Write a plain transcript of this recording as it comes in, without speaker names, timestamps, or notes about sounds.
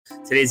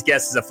Today's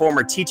guest is a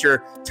former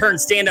teacher turned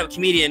stand-up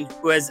comedian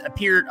who has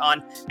appeared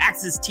on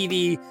Access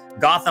TV,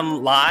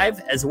 Gotham Live,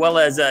 as well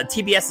as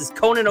TBS's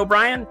Conan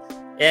O'Brien,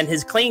 and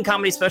his clean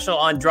comedy special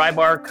on Dry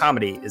Bar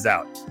Comedy is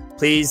out.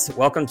 Please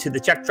welcome to the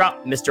Check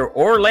Drop, Mr.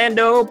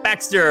 Orlando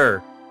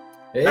Baxter.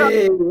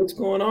 Hey, what's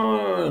going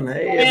on?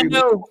 Hey,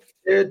 Orlando.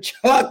 Hey,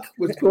 Chuck,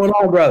 what's going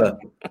on, brother?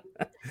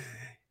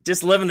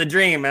 Just living the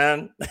dream,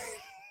 man.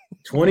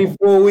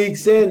 24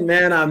 weeks in,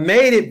 man. I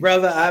made it,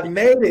 brother. I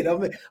made it.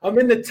 I'm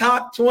in the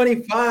top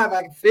 25.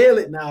 I can feel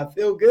it now. I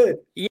feel good.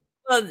 Yeah,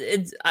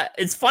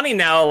 it's funny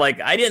now.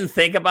 Like, I didn't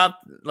think about,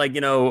 like,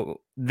 you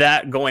know,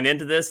 that going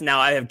into this. Now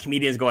I have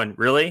comedians going,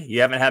 really?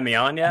 You haven't had me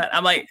on yet?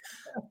 I'm like,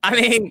 I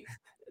mean,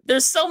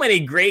 there's so many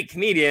great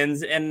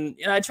comedians, and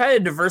you know, I try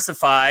to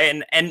diversify,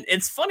 and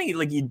it's funny,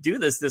 like, you do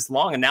this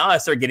long, and now I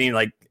start getting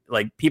like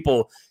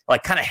people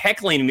like kind of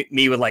heckling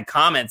me with like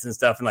comments and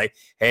stuff, and like,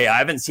 hey, I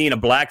haven't seen a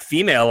black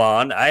female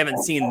on, I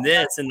haven't seen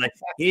this, and like,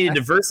 you need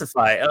to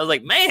diversify. I was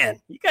like, man,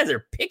 you guys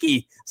are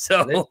picky.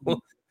 So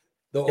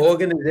the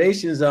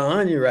organizations are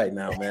on you right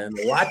now, man.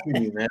 They're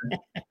watching you, man.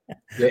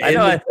 I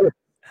know.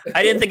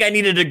 I didn't think I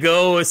needed to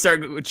go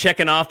start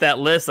checking off that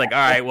list. Like, all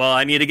right, well,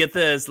 I need to get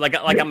this. Like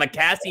I'm a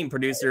casting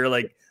producer,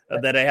 like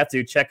that I have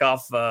to check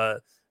off the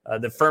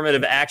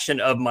affirmative action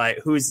of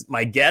who's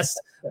my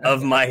guest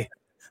of my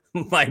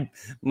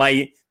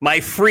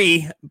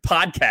free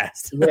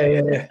podcast.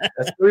 Yeah.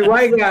 That's 3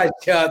 white guys,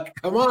 Chuck.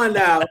 Come on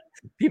now.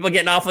 People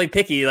getting awfully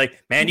picky.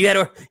 Like, man, you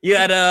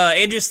had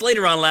Andrew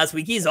Slater on last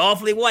week. He's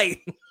awfully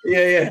white.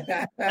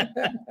 Yeah.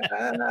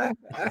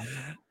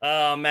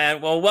 Oh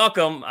man, well,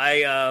 welcome.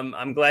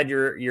 I'm glad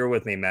you're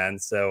with me, man.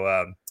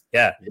 So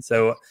yeah.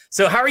 So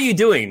how are you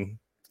doing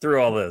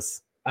through all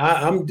this?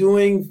 I'm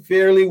doing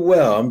fairly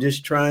well. I'm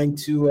just trying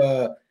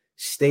to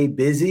stay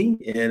busy,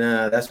 and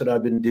that's what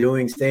I've been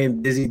doing.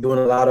 Staying busy, doing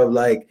a lot of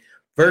like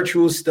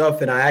virtual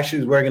stuff, and I actually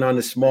was working on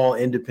a small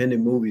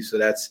independent movie, so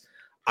that's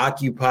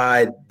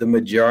occupied the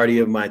majority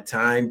of my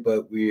time.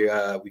 But we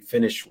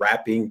finished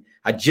wrapping.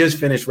 I just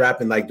finished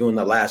wrapping, like doing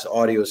the last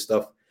audio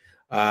stuff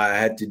I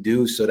had to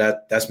do. So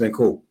that's been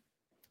cool.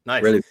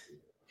 Nice. Really.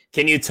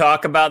 Can you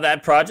talk about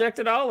that project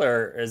at all,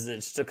 or is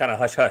it still kind of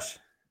hush hush?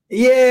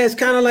 Yeah, it's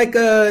kind of like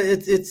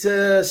it's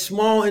a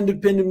small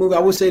independent movie. I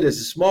would say this,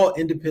 a small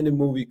independent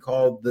movie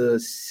called The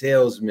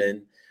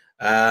Salesman.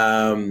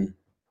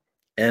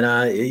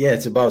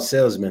 It's about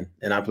salesmen,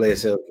 and I play a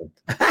salesman.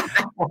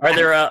 Are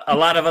there a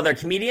lot of other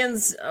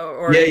comedians?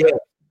 Or? Yeah.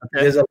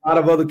 Okay. There's a lot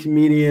of other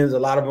comedians, a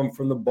lot of them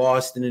from the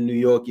Boston and New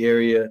York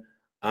area.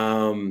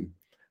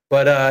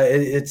 But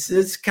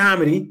it's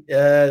comedy.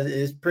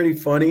 It's pretty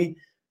funny,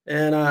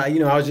 and I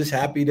was just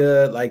happy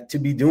to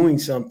be doing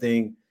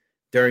something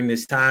during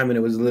this time, and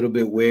it was a little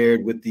bit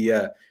weird with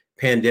the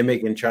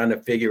pandemic and trying to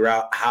figure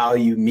out how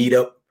you meet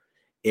up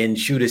and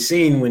shoot a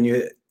scene when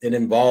it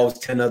involves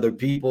 10 other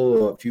people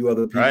or a few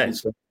other people. Right.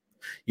 So,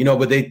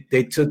 but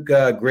they took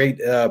great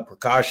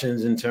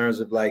precautions in terms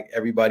of like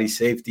everybody's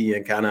safety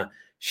and kind of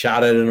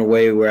shot it in a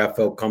way where I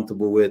felt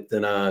comfortable with.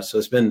 And so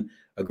it's been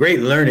a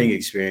great learning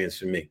experience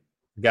for me.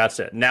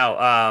 Gotcha.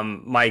 Now,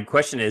 my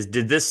question is,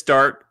 did this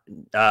start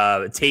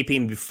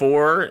taping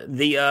before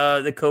the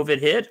COVID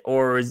hit,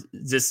 or is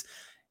this,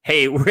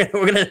 hey, we're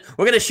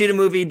gonna shoot a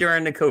movie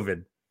during the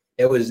COVID?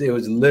 It was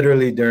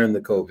literally during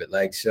the COVID.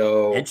 Like,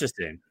 so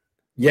interesting.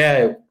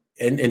 Yeah.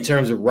 In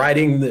terms of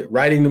writing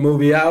the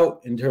movie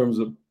out, in terms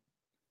of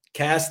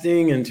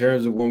casting, in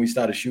terms of when we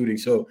started shooting.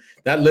 So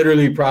that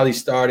literally probably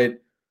started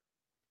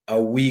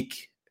a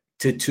week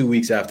to 2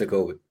 weeks after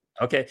COVID.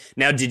 Okay.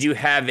 Now, did you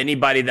have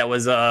anybody that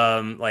was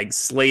like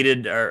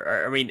slated,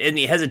 or I mean,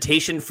 any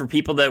hesitation for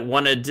people that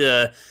wanted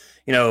to,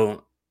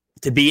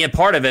 to be a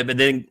part of it, but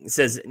then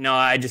says, no,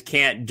 I just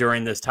can't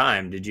during this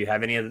time? Did you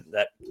have any of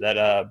that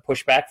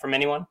pushback from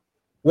anyone?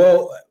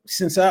 Well,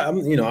 since I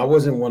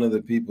wasn't one of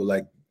the people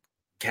like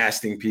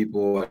casting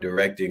people or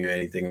directing or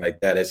anything like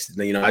that. It's,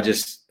 I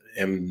just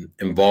am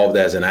involved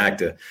as an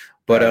actor.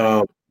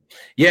 But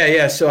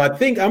yeah. So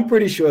I'm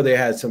pretty sure they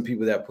had some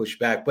people that pushed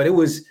back, but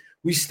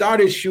we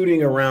started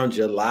shooting around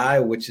July,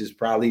 which is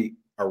probably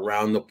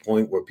around the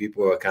point where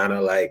people are kind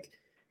of like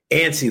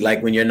antsy,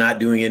 like when you're not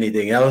doing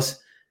anything else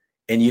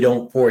and you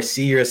don't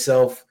foresee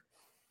yourself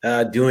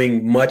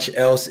doing much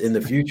else in the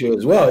future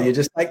as well. You're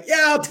just like,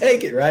 yeah, I'll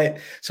take it, right?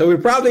 So we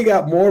probably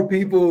got more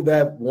people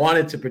that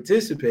wanted to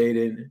participate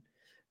in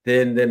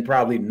than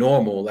probably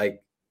normal.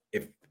 Like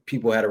if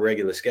people had a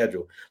regular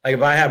schedule, like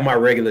if I have my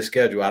regular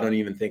schedule, I don't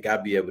even think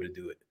I'd be able to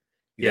do it.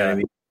 You know what I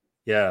mean?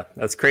 Yeah,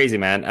 that's crazy,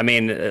 man. I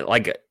mean,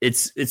 like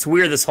it's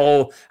weird. This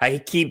whole, I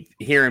keep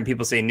hearing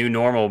people say new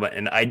normal, but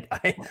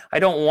I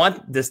don't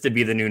want this to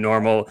be the new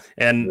normal.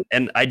 And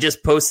I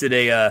just posted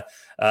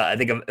I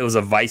think it was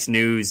a Vice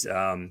News thing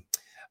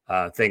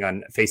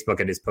on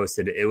Facebook. I just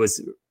posted it. It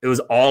was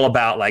all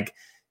about like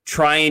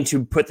trying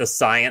to put the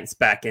science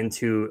back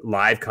into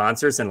live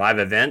concerts and live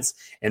events,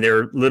 and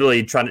they're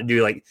literally trying to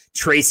do like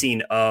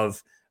tracing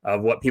of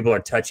what people are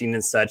touching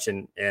and such,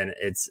 and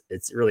it's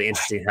really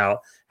interesting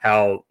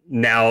how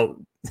now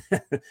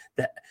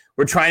that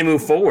we're trying to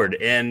move forward.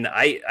 And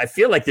I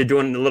feel like they're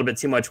doing a little bit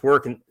too much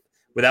work and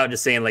without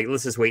just saying like,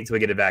 let's just wait until we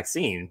get a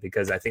vaccine,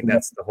 because I think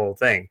that's the whole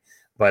thing.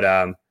 But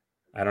I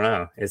don't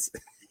know. It's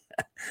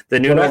the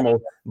new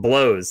normal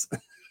blows.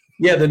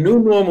 Yeah, the new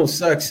normal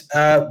sucks.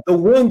 The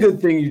one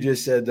good thing you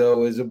just said,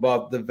 though, is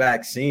about the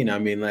vaccine. I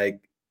mean, like,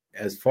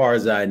 as far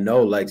as I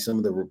know, like some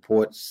of the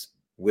reports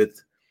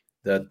with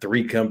the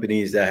 3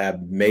 companies that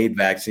have made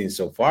vaccines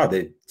so far,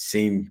 they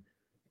seem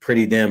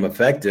pretty damn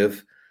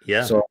effective.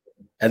 Yeah. So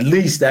at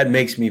least that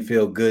makes me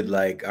feel good.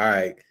 Like, all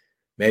right,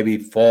 maybe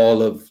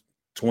fall of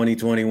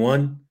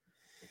 2021,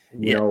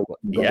 go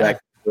back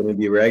to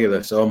be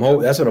regular. So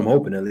that's what I'm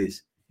hoping, at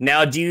least.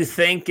 Now, do you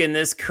think in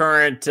this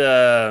current,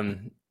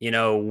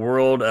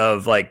 world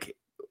of like,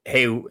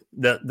 hey,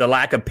 the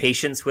lack of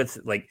patience with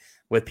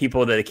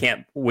people that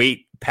can't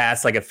wait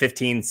past like a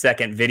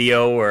 15-second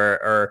video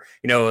or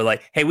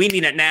like, hey, we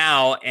need it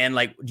now. And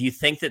like, do you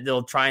think that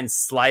they'll try and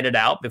slide it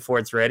out before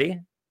it's ready?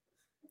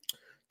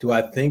 Do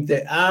I think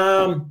that?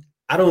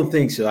 I don't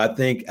think so. I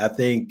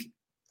think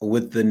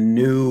with the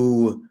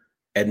new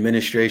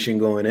administration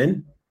going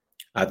in,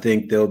 I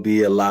think there'll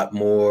be a lot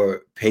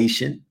more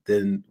patient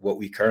than what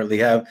we currently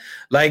have.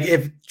 Like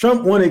if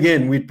Trump won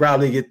again, we'd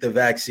probably get the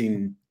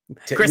vaccine.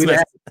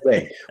 Christmas.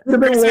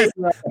 Christmas.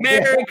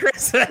 Merry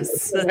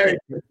Christmas. Exactly.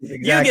 You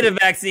get a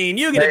vaccine.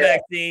 You get a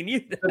vaccine.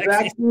 The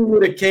vaccine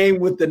would have came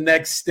with the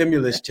next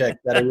stimulus check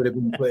that I would have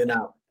been putting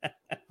out.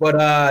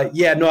 But I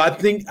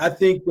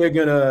think they're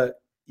gonna,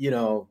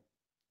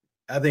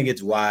 I think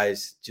it's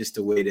wise just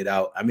to wait it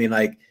out. I mean,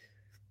 like,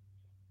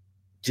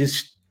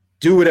 just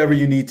do whatever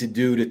you need to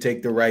do to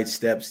take the right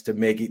steps to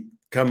make it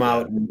come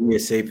out and be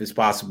as safe as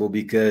possible,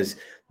 because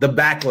the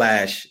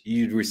backlash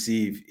you'd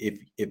receive if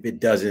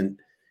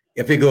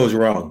it goes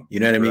wrong, you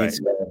know what I mean? Right.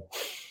 So,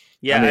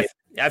 yeah,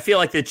 I feel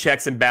like the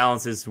checks and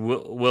balances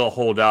will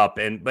hold up,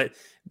 but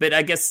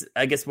I guess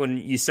when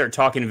you start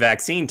talking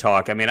vaccine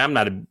talk, I mean,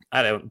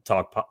 I don't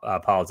talk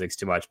politics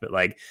too much, but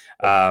like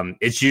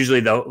it's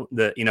usually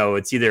the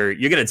it's either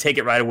you're gonna take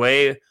it right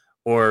away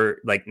or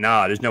like,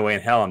 nah, there's no way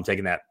in hell I'm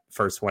taking that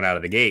first one out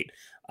of the gate.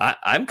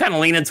 I'm kind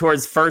of leaning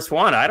towards first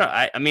one.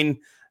 I mean,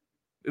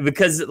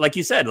 because like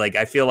you said, like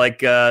I feel like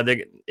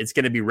it's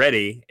going to be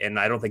ready, and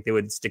I don't think they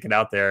would stick it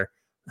out there.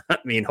 I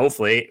mean,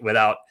 hopefully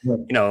without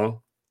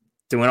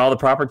doing all the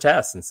proper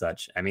tests and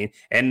such. I mean,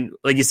 and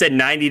like you said,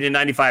 90 to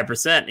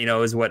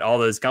 95%, is what all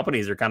those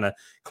companies are kind of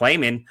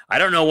claiming. I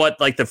don't know what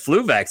like the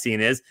flu vaccine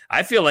is.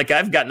 I feel like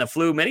I've gotten the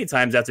flu many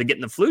times after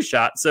getting the flu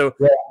shot. So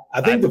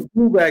I think the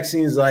flu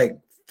vaccine is like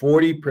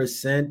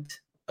 40%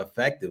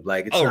 effective.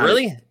 Like, it's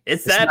really?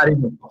 It's not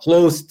even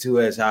close to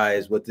as high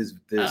as what this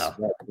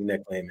vaccine they're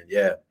claiming.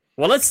 Yeah.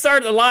 Well, let's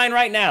start the line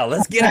right now.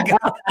 Let's get it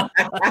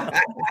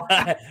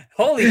going.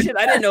 Holy shit!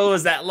 I didn't know it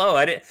was that low.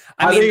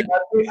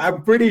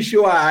 I'm pretty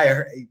sure I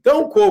heard,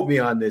 don't quote me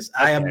on this.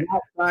 Okay. I am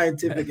not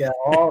scientific at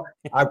all.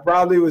 I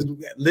probably was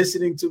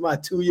listening to my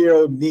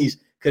 2-year-old niece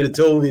could have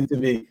told it to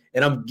me,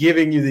 and I'm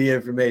giving you the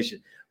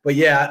information. But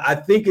yeah, I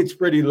think it's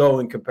pretty low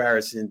in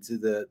comparison to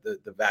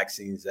the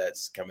vaccines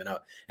that's coming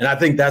out. And I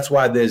think that's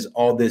why there's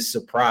all this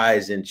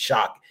surprise and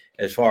shock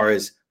as far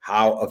as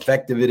how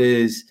effective it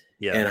is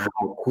and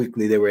how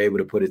quickly they were able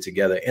to put it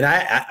together. And I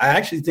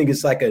actually think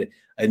it's like a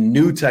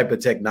new type of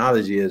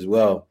technology as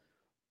well,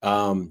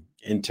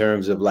 in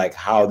terms of like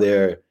how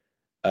they're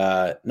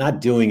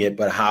not doing it,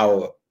 but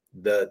how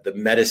the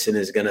medicine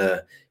is going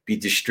to be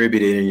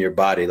distributed in your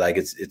body. Like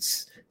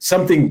it's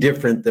something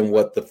different than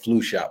what the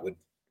flu shot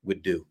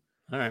would do.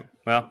 All right.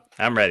 Well,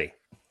 I'm ready.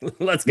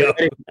 Let's go.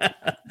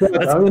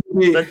 I'll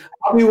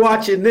be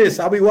watching this.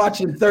 I'll be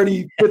watching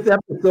 35th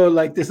episode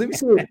like this. Let me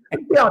see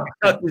how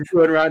Chuck is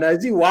doing right now.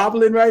 Is he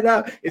wobbling right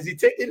now? Is he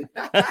taking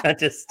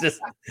just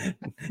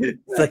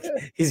it's like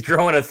he's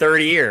growing a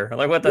third ear.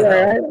 Like, what the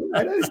hell?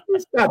 Right?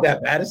 It's not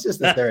that bad. It's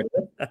just a third.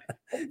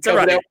 It's all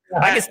right.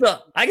 I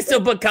can still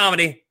book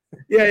comedy.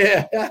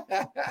 Yeah.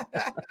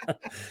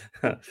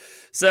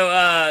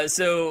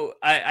 So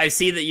I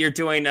see that you're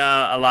doing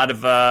a lot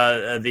of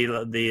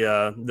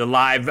the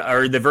live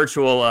or the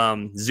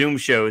virtual Zoom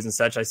shows and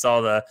such. I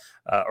saw the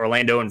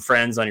Orlando and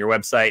Friends on your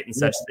website and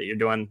such that you're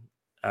doing.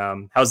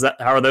 How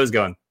are those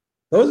going?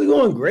 Those are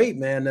going great,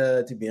 man.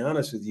 To be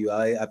honest with you,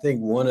 I think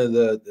one of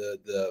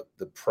the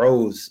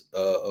pros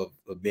of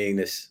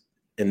being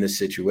in this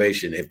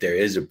situation, if there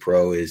is a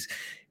pro, is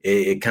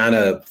it kind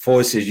of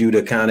forces you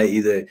to kind of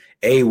either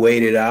A,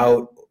 wait it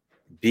out,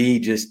 B,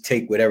 just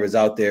take whatever's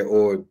out there,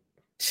 or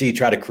C,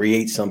 try to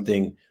create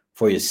something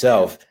for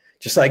yourself,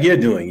 just like you're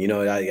doing.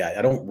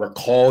 I don't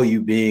recall you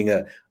being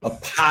a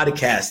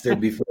podcaster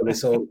before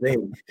this whole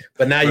thing,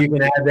 but now you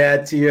can add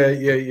that to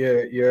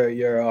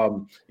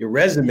your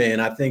resume.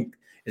 And I think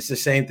it's the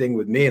same thing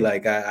with me.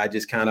 Like I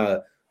just kind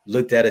of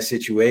looked at a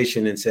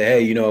situation and say,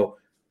 hey,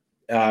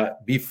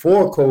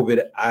 before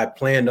COVID, I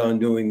planned on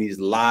doing these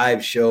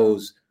live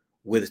shows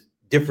with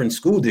different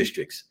school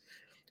districts.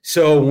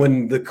 So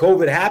when the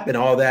COVID happened,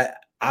 all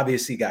that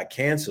obviously got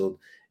canceled.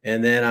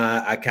 And then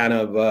I kind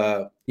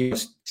of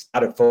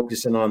started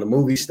focusing on the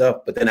movie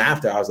stuff. But then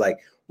after, I was like,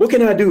 what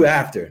can I do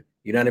after?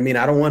 You know what I mean?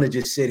 I don't want to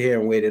just sit here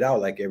and wait it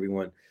out like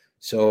everyone.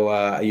 So,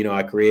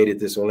 I created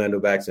this Orlando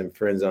Baxter and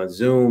Friends on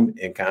Zoom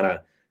and kind of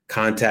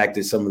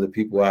contacted some of the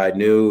people I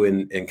knew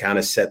and kind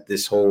of set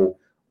this whole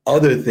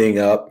other thing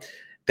up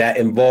that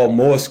involved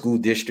more school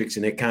districts,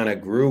 and it kind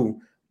of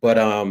grew. But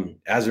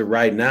as of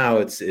right now,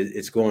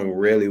 it's going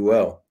really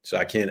well. So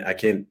I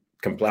can't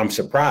complain. I'm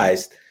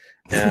surprised.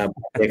 I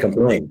can't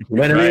complain. You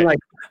know what I mean? Like,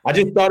 I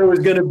just thought it was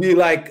going to be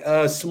like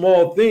a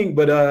small thing,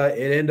 but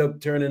it ended up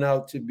turning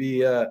out to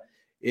be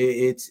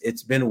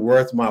it's been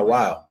worth my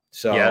while.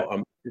 So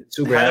I'm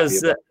super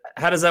happy.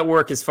 How does that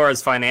work as far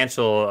as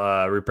financial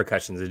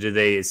repercussions? Do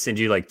they send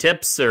you like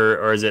tips,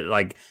 or is it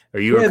like, are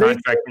you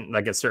contracting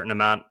like a certain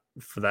amount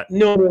for that?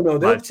 No.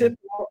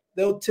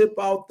 They'll tip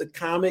out the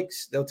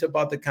comics. Which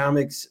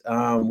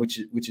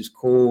is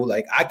cool.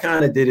 Like, I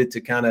kind of did it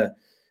to kind of,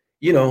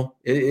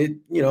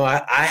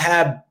 I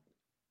have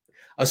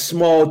a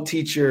small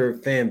teacher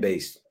fan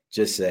base,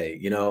 just say,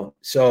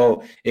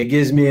 so it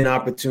gives me an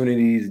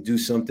opportunity to do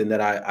something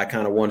that I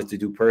kind of wanted to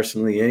do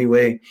personally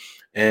anyway,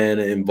 and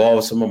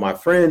involve some of my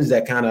friends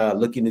that kind of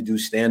looking to do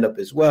stand-up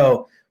as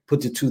well,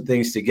 put the two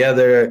things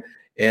together,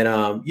 and,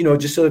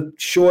 just a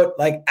short,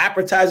 like,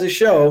 appetizer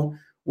show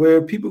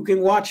where people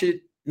can watch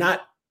it,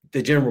 not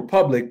the general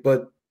public,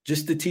 but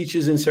just the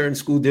teachers in certain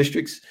school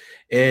districts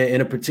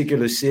in a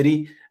particular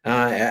city.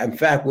 In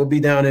fact, we'll be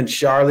down in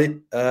Charlotte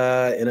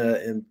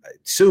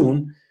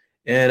soon,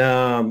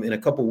 and in a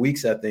couple of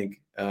weeks, I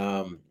think.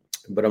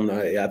 But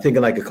I think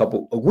in like a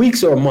couple of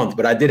weeks or a month.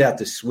 But I did have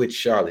to switch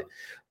Charlotte.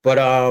 But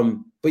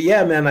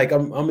yeah, man, like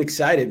I'm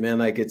excited, man.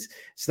 Like it's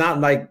not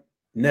like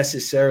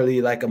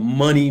necessarily like a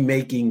money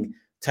making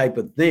type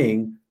of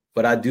thing,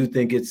 but I do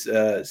think it's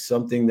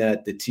something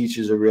that the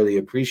teachers are really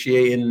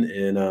appreciating,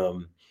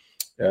 and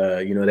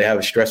they have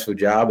a stressful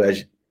job,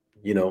 as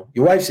your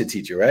wife's a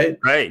teacher, right?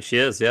 Right, she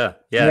is, yeah.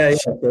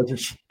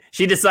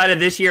 She decided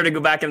this year to go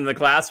back into the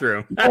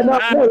classroom.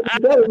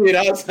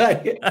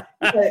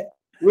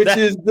 Which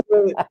is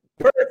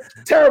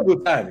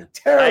terrible timing.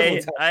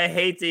 I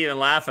hate to even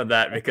laugh at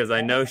that, because I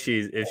know if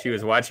she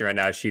was watching right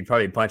now, she'd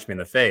probably punch me in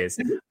the face,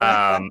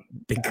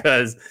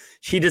 because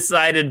she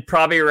decided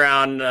probably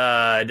around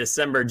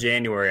December,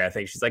 January, I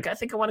think. She's like, I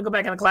think I want to go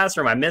back in the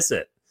classroom. I miss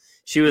it.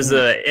 She was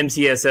a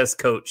MTSS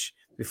coach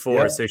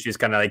before, so she was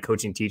kind of like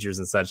coaching teachers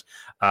and such.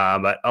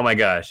 But oh my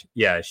gosh,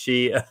 yeah,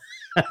 she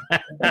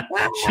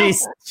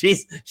she's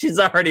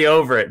already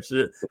over it.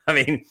 I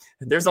mean,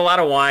 there's a lot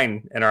of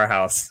wine in our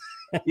house.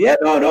 Yeah,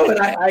 no, and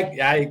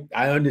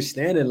I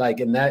understand it. Like,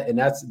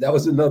 that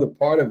was another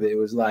part of it. It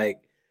was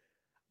like,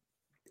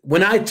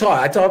 when I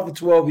taught for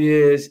 12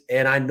 years,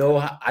 and I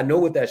know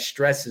what that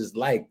stress is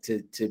like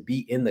to be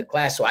in the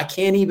class. So I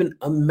can't even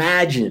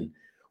imagine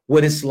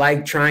what it's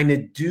like trying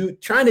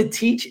to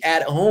teach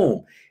at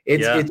home.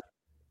 It's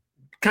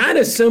kind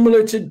of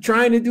similar to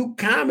trying to do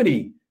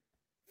comedy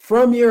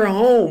from your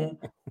home,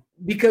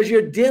 because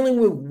you're dealing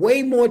with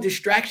way more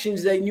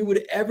distractions than you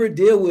would ever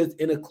deal with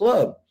in a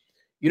club.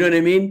 You know what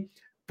I mean?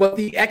 But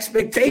the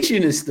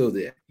expectation is still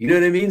there. You know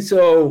what I mean?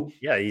 So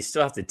yeah, you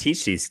still have to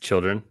teach these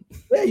children.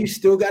 Yeah, you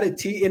still got to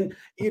teach. And,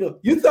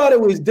 you thought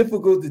it was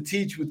difficult to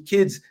teach with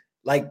kids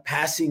like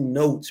passing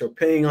notes or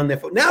playing on their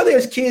phone. Now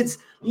there's kids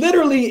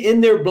literally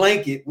in their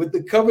blanket with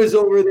the covers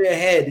over their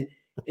head,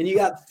 and you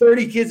got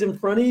 30 kids in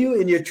front of you,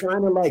 and you're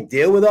trying to like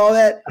deal with all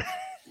that.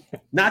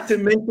 Not to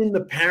mention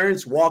the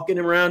parents walking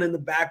around in the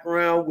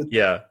background with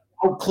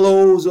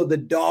clothes, or the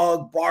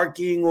dog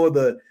barking, or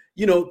the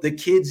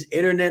kids'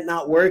 internet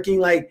not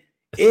working. Like,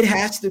 it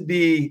has to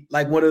be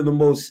like one of the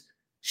most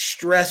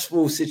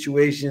stressful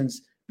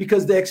situations,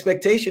 because the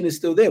expectation is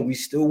still there. We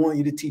still want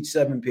you to teach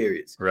 7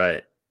 periods.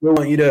 Right. We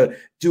want you to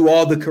do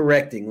all the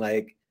correcting.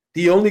 Like,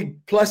 the only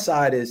plus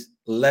side is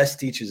less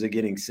teachers are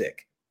getting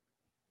sick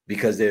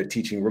because they're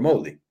teaching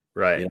remotely.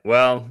 Right.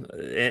 Well,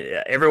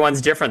 everyone's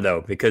different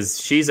though,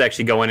 because she's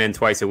actually going in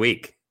twice a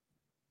week.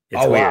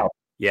 It's weird. Wow.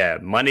 Yeah.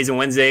 Mondays and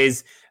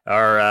Wednesdays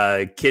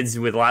are kids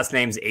with last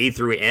names A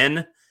through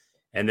N,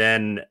 and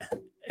then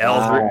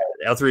L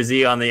through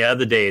Z on the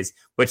other days,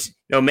 which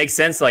makes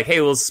sense. Like, hey,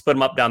 we'll split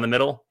them up down the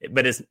middle,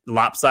 but it's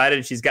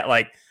lopsided. She's got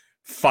like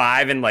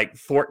 5 and like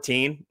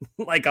 14,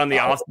 like on the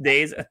off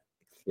days.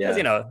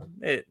 Yeah.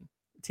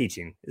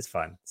 Teaching is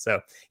fun. So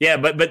yeah,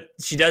 but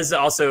she does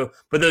also,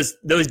 but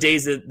those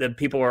days that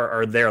people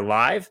are there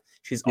live,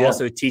 she's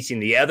also teaching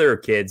the other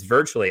kids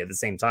virtually at the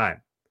same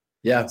time.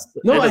 Yeah. So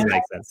that doesn't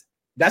make sense.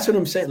 That's what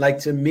I'm saying. Like,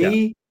 to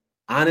me,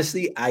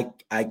 honestly, I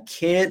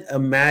can't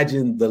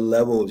imagine the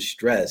level of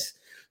stress.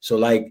 So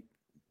like,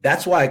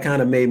 that's why it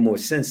kind of made more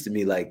sense to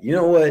me. Like, you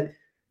know what?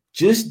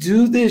 Just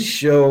do this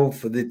show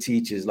for the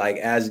teachers, like,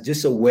 as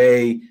just a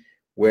way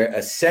where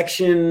a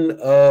section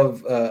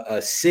of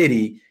a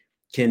city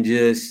can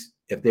just,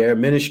 if their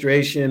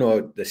administration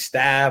or the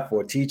staff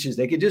or teachers,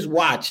 they could just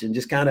watch and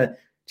just kind of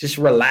just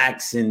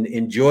relax and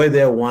enjoy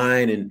their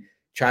wine and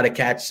try to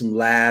catch some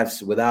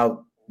laughs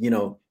without,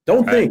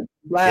 don't think,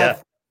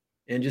 laugh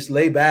and just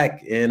lay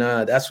back. And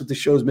that's what the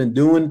show's been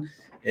doing.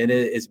 And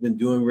it's been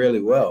doing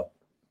really well.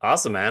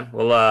 Awesome, man.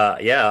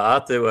 Well, yeah, I'll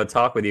have to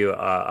talk with you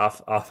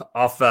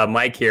off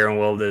mic here, and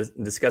we'll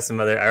discuss some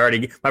other.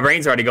 My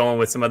brain's already going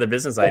with some other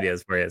business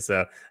ideas for you,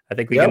 so I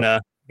think we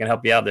Yep. can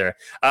help you out there.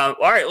 All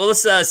right, well,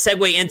 let's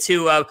segue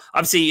into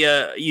obviously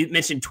you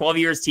mentioned 12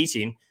 years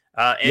teaching.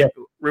 And Yep.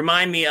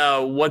 remind me,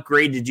 what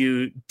grade did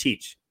you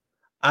teach?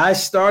 I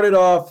started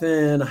off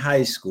in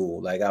high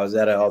school. Like I was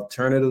at an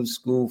alternative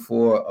school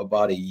for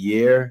about a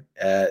year.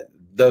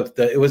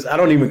 It was, I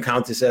don't even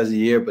count this as a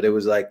year, but it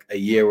was like a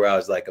year where I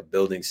was like a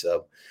building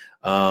sub.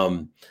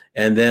 And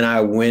then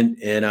I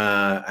went and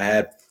I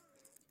had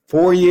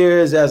 4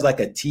 years as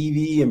like a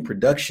TV and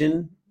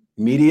production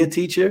media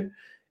teacher.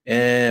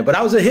 But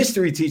I was a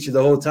history teacher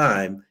the whole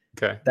time.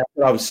 Okay. That's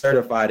what I was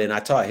certified in. I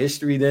taught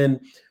history then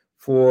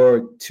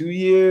for 2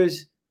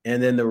 years.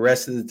 And then the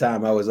rest of the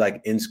time I was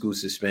like in school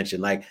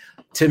suspension. Like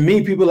to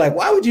me, people are like,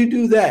 why would you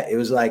do that? It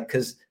was like,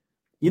 because,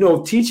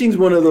 teaching is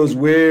one of those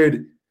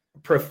weird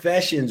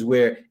professions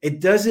where it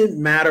doesn't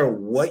matter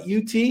what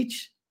you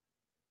teach,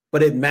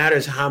 but it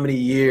matters how many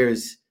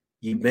years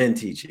you've been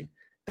teaching.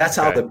 That's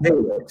how the pay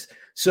works.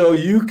 So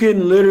you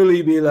can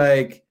literally be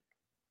like,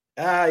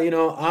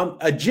 I'm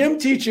a gym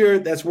teacher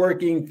that's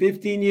working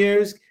 15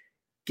 years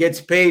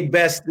gets paid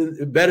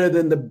better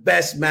than the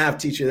best math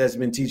teacher that's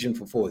been teaching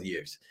for 4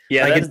 years.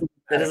 Yeah, like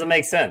that doesn't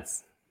make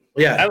sense.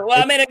 Yeah. Well,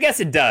 I mean, I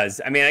guess it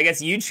does. I mean, I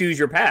guess you choose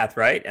your path,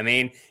 right? I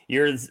mean,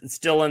 you're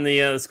still in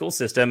the school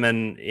system,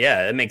 and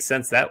yeah, it makes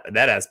sense that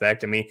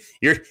aspect. I mean,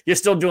 you're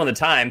still doing the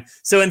time.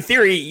 So in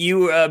theory,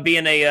 you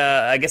being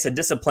I guess a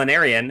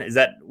disciplinarian, is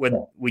that what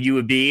you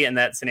would be in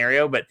that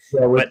scenario? But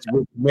which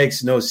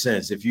makes no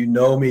sense. If you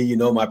know me, you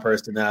know my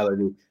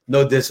personality.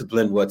 No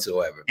discipline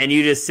whatsoever. And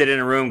you just sit in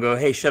a room, and go,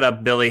 "Hey, shut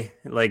up, Billy!"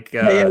 Like,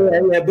 yeah,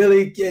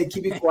 Billy,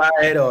 keep it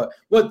quiet. Or,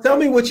 well, tell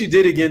me what you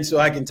did again, so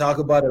I can talk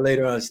about it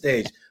later on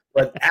stage.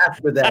 But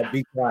after that,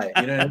 be quiet.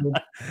 You know what I mean?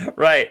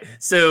 Right.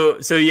 So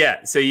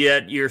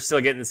yet you're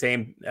still getting the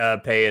same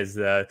pay as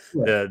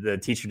the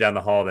teacher down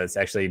the hall that's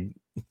actually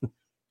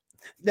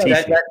that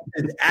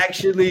is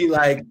actually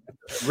like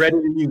ready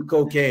to use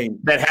cocaine.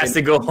 That has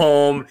to go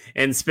home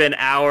and spend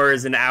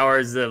hours and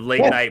hours of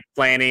late night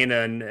planning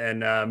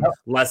and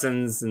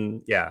lessons,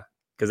 and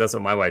because that's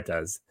what my wife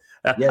does.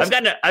 Yes.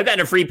 I've gotten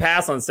a free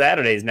pass on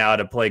Saturdays now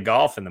to play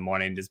golf in the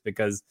morning just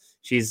because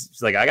she's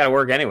like, I got to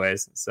work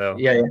anyways. So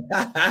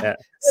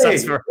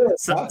sucks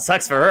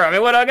for her. I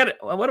mean, what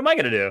am I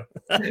gonna do?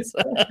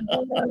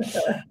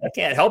 I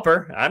can't help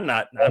her. I'm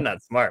not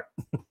smart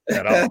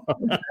at all.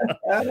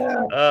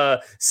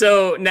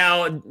 So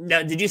now,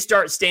 did you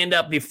start stand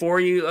up before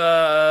you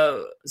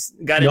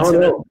got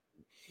into it?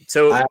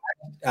 So I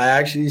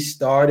actually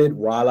started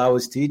while I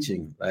was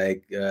teaching.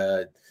 Like,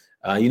 it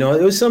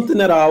was something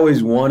that I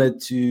always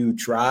wanted to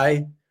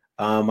try.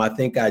 I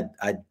think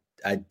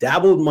I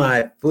dabbled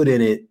my foot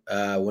in it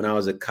when I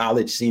was a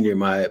college senior.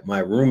 My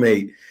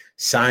roommate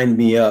signed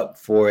me up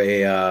for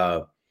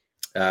a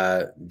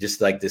just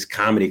like this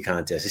comedy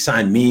contest. He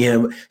signed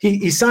him.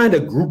 He signed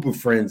a group of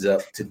friends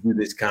up to do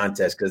this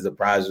contest because the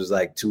prize was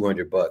like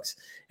 $200,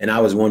 and I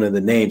was one of the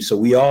names. So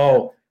we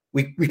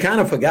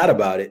kind of forgot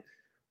about it.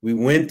 We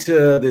went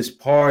to this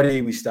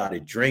party. We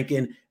started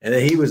drinking, and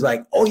then he was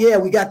like, "Oh yeah,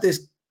 we got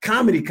this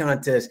comedy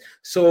contest."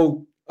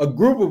 So a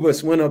group of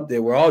us went up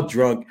there. We're all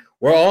drunk.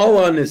 We're all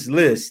on this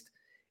list.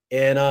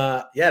 And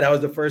that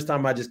was the first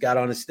time I just got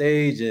on the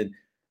stage, and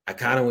I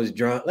kind of was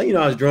drunk.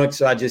 I was drunk,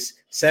 so I just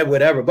said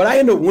whatever. But I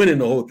ended up winning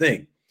the whole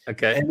thing.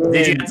 Okay. Then,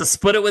 did you have to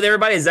split it with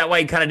everybody? Is that why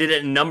you kind of did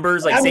it in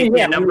numbers? Like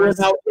numbers?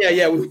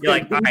 You're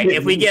like, all right,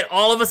 if we get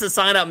all of us to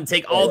sign up and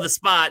take all the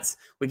spots,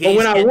 we can.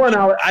 But when I won,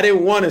 I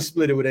didn't want to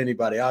split it with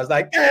anybody. I was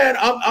like, man,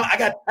 I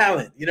got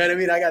talent. You know what I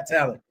mean? I got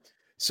talent.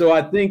 So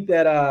I think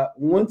that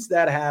once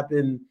that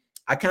happened,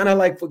 I kind of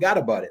like forgot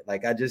about it.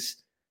 Like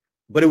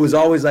but it was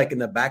always like in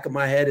the back of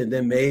my head. And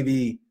then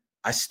maybe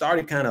I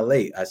started kind of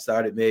late. I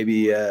started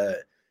maybe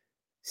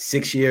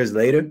 6 years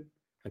later.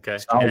 Okay.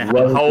 So and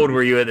how old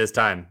were you at this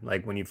time?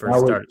 Like when you first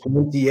started?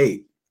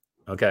 28.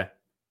 Okay.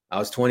 I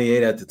was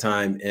 28 at the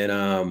time.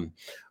 And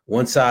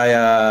once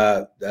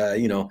I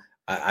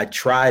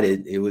tried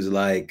it, it was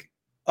like,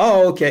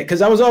 oh, okay.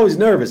 Because I was always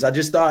nervous. I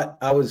just thought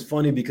I was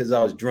funny because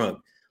I was drunk.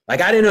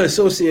 Like I didn't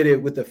associate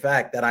it with the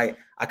fact that I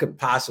could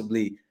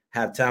possibly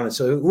have talent.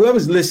 So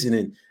whoever's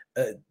listening,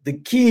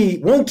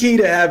 one key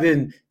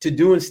to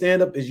doing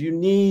stand-up is you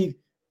need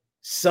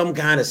some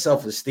kind of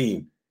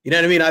self-esteem. You know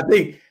what I mean? I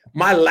think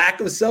my lack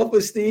of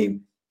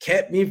self-esteem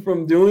kept me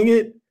from doing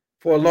it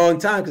for a long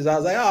time because I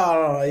was like,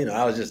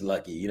 I was just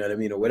lucky, you know what I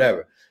mean, or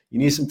whatever. You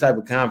need some type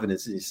of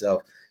confidence in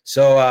yourself.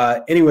 So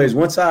anyways,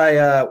 once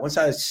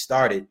I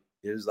started,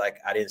 it was like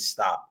I didn't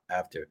stop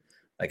after.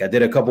 Like I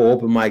did a couple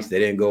open mics, they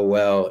didn't go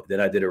well. Then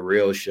I did a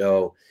real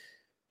show.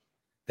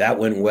 That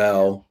went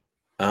well.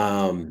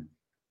 Now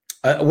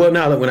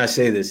when I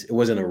say this, it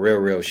wasn't a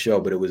real show,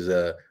 but it was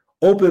a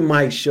open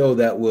mic show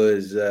that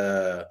was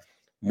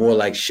more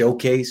like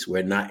showcase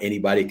where not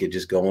anybody could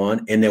just go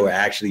on. And there were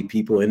actually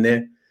people in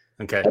there.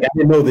 Okay. Like, I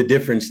didn't know the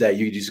difference that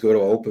you just go to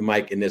an open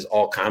mic and there's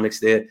all comics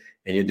there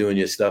and you're doing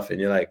your stuff and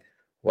you're like,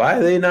 why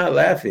are they not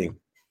laughing?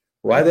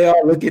 Why are they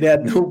all looking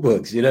at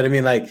notebooks? You know what I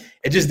mean? Like,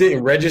 it just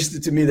didn't register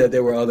to me that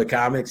there were other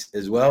comics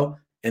as well,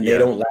 and they Yeah.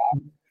 don't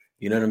laugh.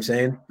 You know what I'm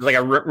saying? Like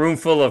a room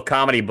full of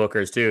comedy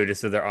bookers too,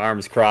 just with their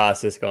arms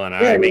crossed, just going,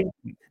 "All Yeah, right,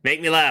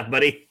 make me laugh,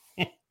 buddy."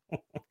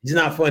 he's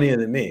not funnier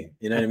than me.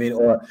 You know what I mean?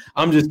 Or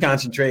I'm just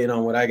concentrating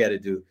on what I got to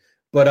do.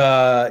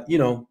 But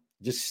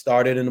just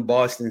started in the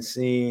Boston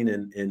scene,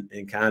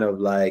 and kind of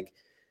like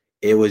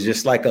it was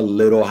just like a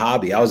little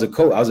hobby. I was a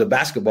coach. I was a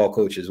basketball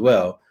coach as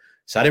well,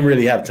 so I didn't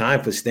really have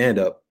time for stand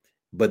up.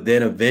 But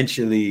then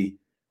eventually,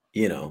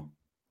 you know,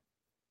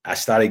 I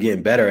started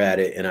getting better at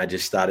it, and I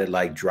just started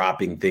like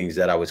dropping things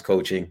that I was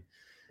coaching.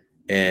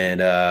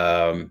 And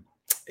I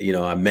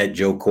met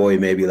Joe Coy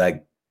maybe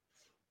like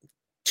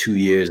 2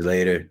 years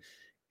later,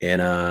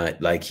 and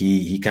like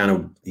he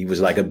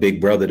was like a big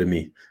brother to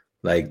me.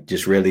 Like,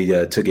 just really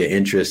took an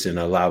interest and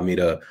allowed me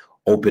to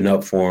open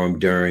up for him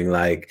during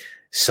like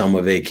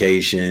summer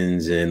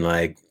vacations and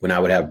like when I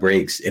would have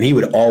breaks. And he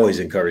would always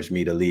encourage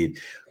me to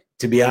leave.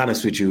 To be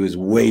honest with you, it was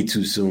way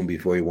too soon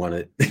before he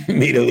wanted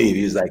me to leave.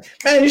 He was like,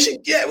 "Man, you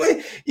should get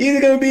away. You're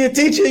either gonna be a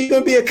teacher, or you're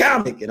gonna be a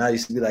comic." And I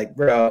used to be like,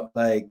 "Bro,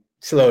 like,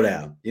 slow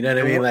down." You know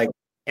what I mean? Like,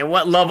 And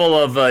what level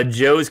of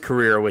Joe's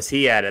career was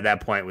he at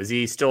that point? Was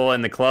he still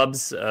in the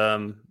clubs?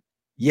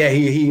 yeah,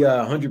 he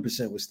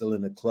 100% was still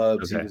in the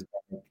clubs. Okay. He was.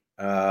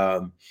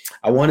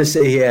 I want to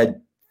say he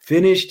had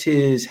finished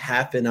his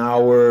half an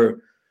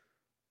hour.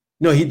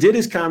 No, he did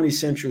his Comedy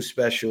Central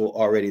special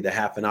already, the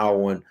half an hour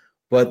one.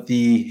 But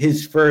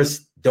his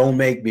first "Don't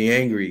Make Me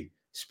Angry"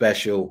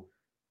 special,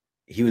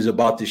 he was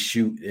about to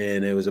shoot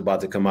and it was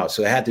about to come out.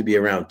 So it had to be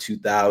around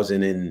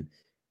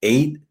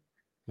 2008,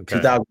 Okay.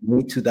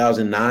 2008,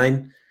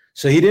 2009.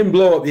 So he didn't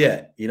blow up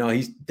yet. You know,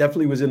 he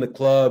definitely was in the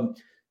club,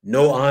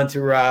 no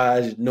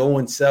entourage, no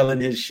one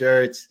selling his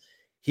shirts.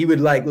 He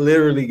would like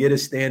literally get a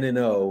standing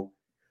O,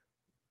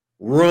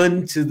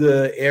 run to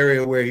the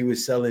area where he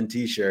was selling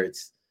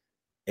T-shirts,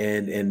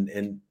 and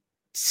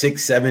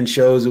 6-7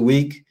 shows a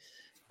week.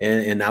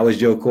 And that was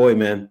Joe Coy,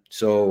 man.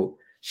 So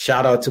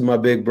shout out to my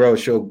big bro,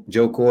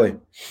 Joe Coy.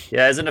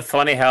 Yeah, isn't it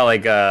funny how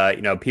like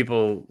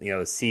people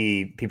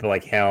see people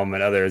like him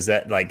and others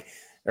that like,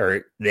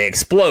 or they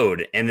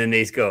explode and then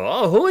they go,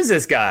 "Oh, who is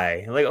this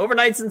guy?" Like,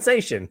 overnight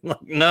sensation.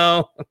 Like,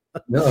 no,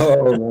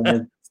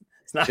 Man.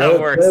 it's not how it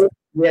works.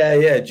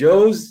 Yeah.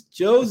 Joe's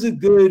a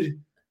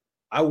good,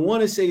 I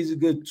want to say he's a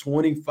good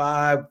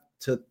 25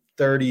 to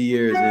 30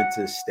 years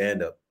into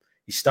stand-up.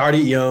 He started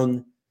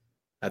young.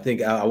 I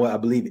think I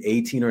believe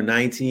 18 or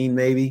 19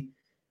 maybe,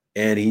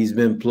 and he's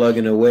been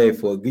plugging away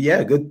for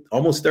good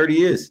almost 30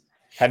 years.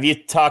 Have you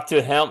talked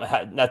to him?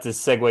 Not to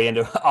segue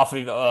into off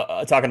of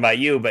talking about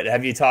you, but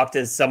have you talked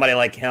to somebody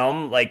like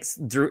him, like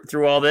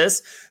through all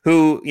this,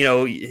 who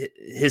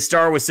his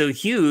star was so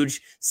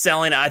huge,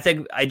 selling? I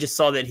think I just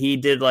saw that he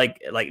did like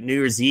New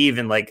Year's Eve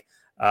in like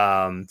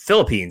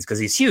Philippines because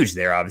he's huge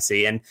there,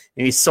 obviously, and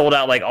he sold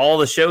out like all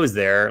the shows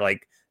there,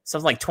 like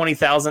something like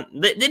 20,000.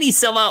 Did he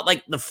sell out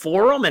like the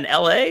Forum in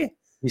LA?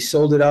 He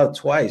sold it out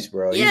twice,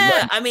 bro.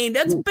 Yeah, I mean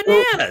that's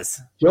bananas.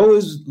 Joe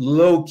is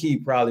low key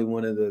probably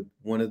one of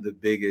the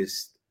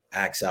biggest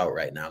acts out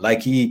right now.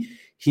 Like he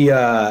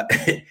got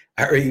the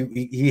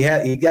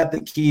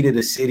key to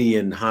the city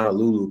in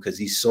Honolulu because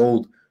he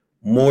sold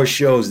more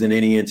shows than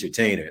any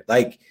entertainer.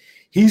 Like,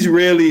 he's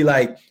really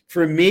like,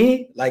 for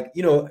me, like,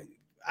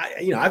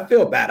 I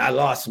feel bad. I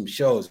lost some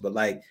shows, but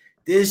like,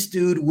 this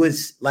dude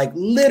was like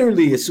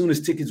literally as soon as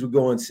tickets would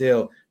go on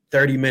sale,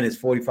 30 minutes,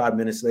 45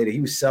 minutes later,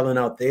 he was selling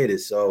out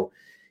theaters. So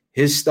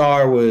his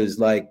star was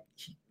like,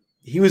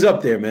 he was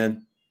up there,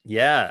 man.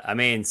 Yeah. I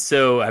mean,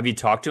 so have you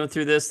talked to him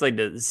through this? Like,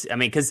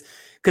 because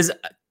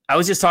I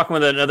was just talking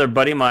with another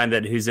buddy of mine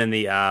who's in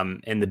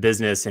the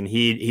business, and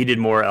he did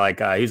more like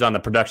he was on the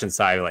production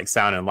side, like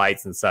sound and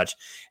lights and such.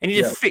 And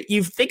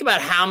you think about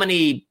how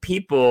many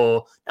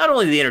people, not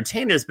only the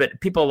entertainers,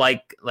 but people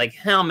like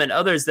him and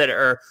others that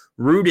are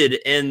rooted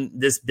in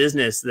this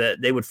business,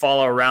 that they would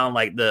follow around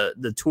like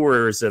the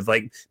tours of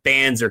like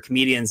bands or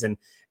comedians, and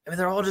I mean,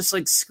 they're all just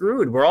like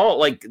screwed. We're all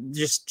like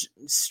just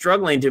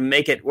struggling to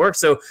make it work.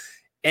 So.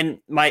 And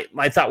my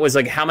thought was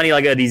like, how many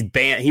like of these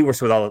bands? He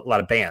works with a lot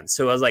of bands,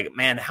 so I was like,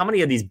 man, how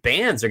many of these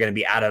bands are going to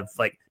be out of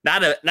like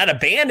not a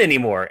band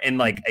anymore in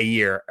like a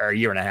year or a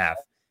year and a half?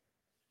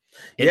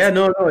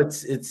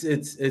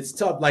 It's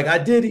tough.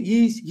 Like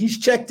he's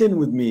checked in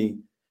with me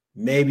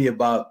maybe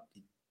about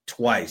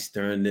twice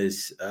during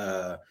this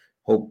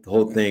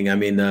whole thing. I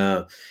mean,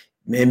 and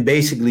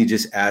basically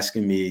just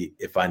asking me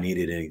if I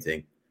needed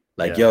anything.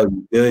 Like, yo,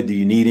 you good? Do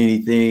you need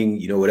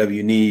anything? Whatever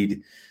you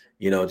need.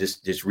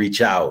 Just reach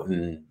out,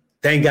 and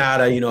thank God,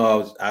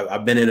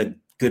 I've been in a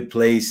good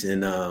place,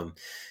 and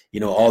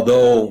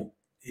although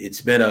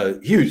it's been a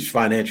huge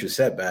financial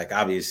setback,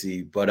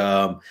 obviously, but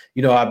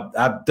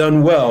I've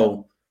done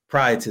well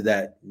prior to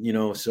that,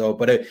 So,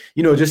 but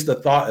just the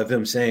thought of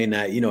him saying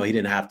that, he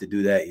didn't have to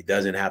do that, he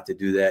doesn't have to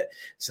do that.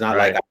 It's not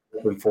like I'm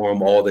open for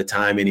him all the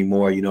time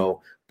anymore,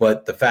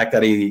 But the fact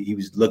that he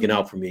was looking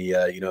out for me,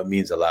 it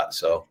means a lot.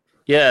 So.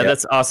 Yeah,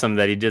 that's awesome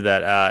that he did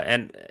that.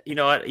 And you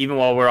know what? Even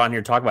while we're on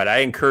here talking about it, I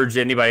encourage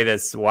anybody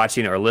that's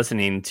watching or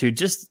listening to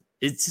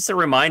it's just a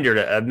reminder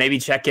to maybe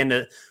check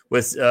into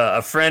with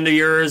a friend of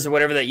yours or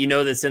whatever that you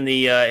know that's in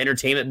the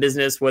entertainment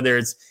business, whether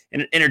it's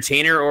an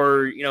entertainer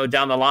or, you know,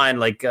 down the line,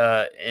 like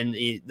in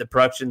the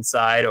production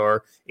side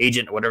or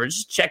agent or whatever.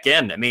 Just check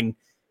in. I mean,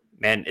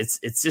 man, it's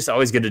just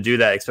always good to do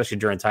that, especially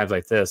during times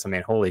like this. I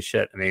mean, holy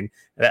shit. I mean,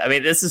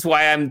 this is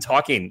why I'm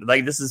talking.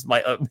 Like, this is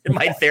my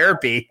my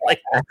therapy,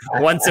 like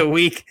once a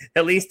week,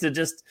 at least, to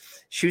just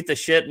shoot the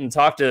shit and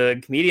talk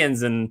to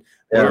comedians, and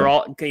we're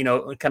all, you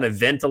know, kind of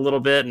vent a little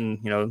bit and,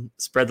 you know,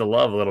 spread the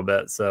love a little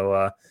bit.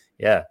 So,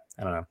 yeah,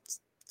 I don't know.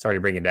 Sorry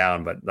to bring it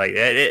down, but like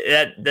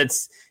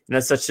that's, you know,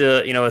 such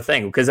a, you know, a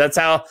thing, because that's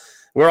how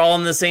we're all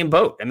in the same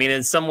boat. I mean,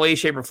 in some way,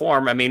 shape, or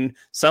form. I mean,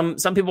 some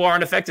people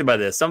aren't affected by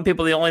this. Some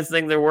people, the only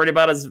thing they're worried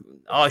about is,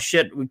 oh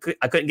shit,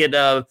 I couldn't get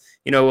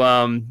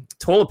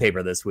toilet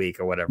paper this week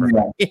or whatever.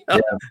 Yeah. You know?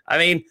 Yeah. I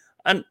mean,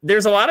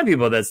 there's a lot of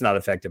people that's not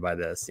affected by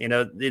this. You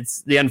know,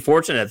 it's the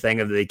unfortunate thing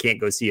of they can't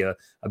go see a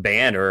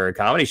band or a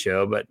comedy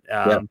show, but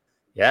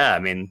yeah, I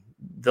mean,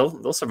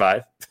 they'll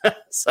survive.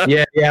 So.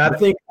 Yeah.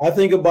 I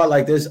think about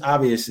like this.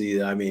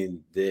 Obviously, I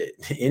mean,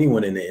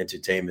 anyone in the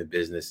entertainment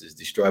business is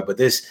destroyed, but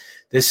there's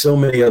so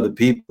many other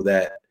people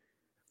that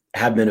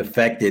have been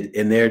affected,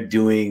 and they're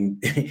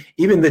doing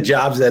even the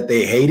jobs that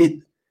they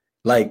hated.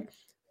 Like,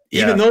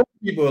 even those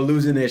people are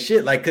losing their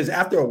shit. Like, because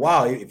after a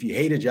while, if you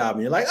hate a job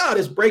and you're like, oh,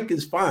 this break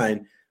is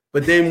fine,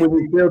 but then when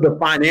you feel the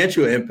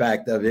financial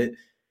impact of it,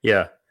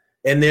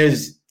 and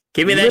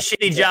give me that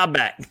shitty job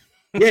back.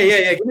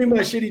 Yeah. Give me my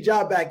shitty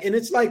job back. And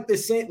it's like the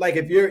same, like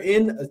if you're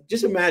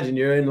just imagine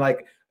you're in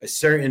like a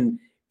certain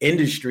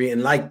industry,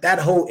 and like that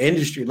whole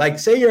industry, like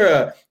say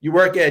you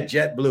work at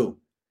JetBlue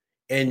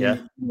and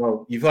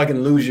you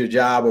fucking lose your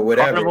job or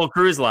whatever. Carnival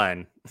Cruise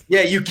Line.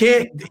 Yeah, you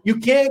can't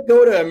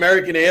go to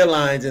American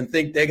Airlines and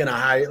think they're gonna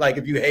hire. Like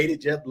if you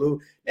hated JetBlue,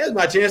 there's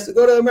my chance to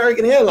go to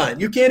American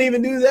Airlines. You can't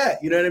even do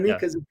that. You know what I mean?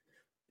 Because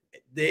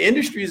the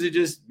industries are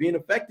just being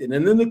affected,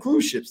 and then the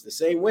cruise ships the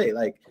same way.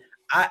 Like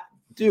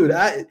people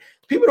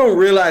don't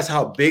realize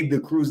how big the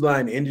cruise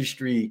line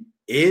industry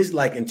is,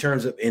 like in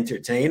terms of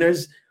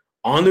entertainers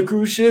on the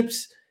cruise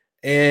ships,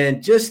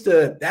 and just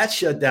that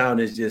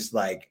shutdown is just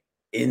like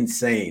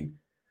insane.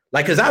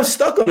 Like, cause I was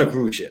stuck on a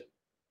cruise ship.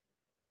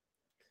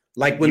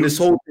 Like when this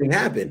whole thing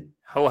happened.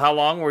 How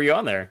long were you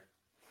on there?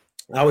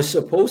 I was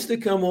supposed to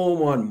come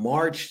home on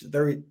March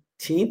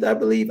 13th, I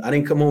believe. I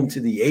didn't come home to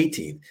the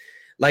 18th.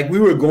 Like we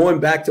were going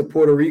back to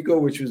Puerto Rico,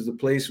 which was the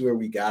place where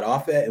we got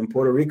off at. And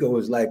Puerto Rico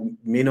was like,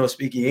 me no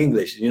speaking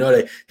English. You know,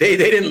 they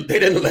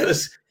didn't let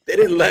us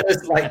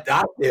like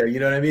dock there.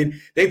 You know what I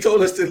mean? They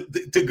told us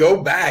to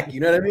go back. You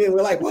know what I mean?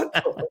 We're like, what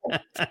the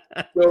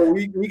fuck? So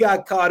we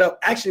got caught up.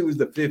 Actually, it was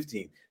the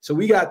 15th. So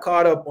we got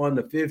caught up on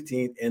the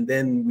 15th, and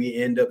then we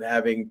end up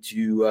having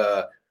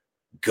to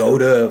go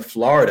to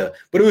Florida.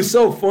 But it was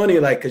so funny,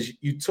 like, because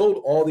you told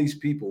all these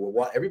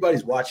people,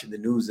 everybody's watching the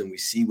news and we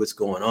see what's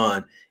going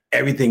on.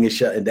 Everything is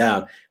shutting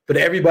down. But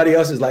everybody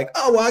else is like,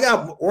 oh, well, I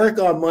got work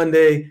on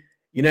Monday.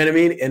 You know what I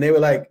mean? And they were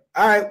like,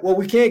 all right, well,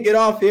 we can't get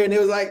off here. And it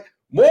was like,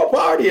 more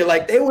partying.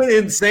 Like they went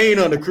insane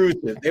on the cruise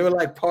ship. They were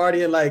like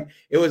partying like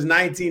it was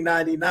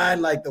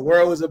 1999, like the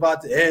world was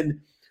about to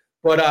end.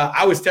 But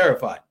I was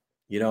terrified.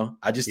 You know,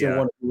 I just didn't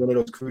want to be one of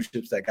those cruise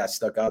ships that got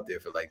stuck out there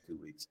for like 2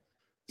 weeks. So.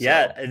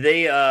 Yeah,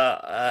 they.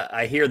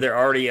 I hear they're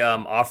already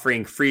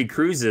offering free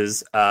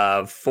cruises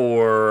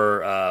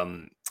for.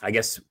 I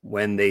guess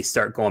when they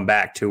start going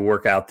back to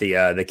work out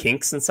the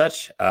kinks and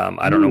such.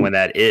 I don't know when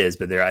that is,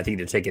 but I think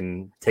they're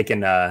taking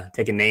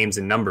names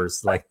and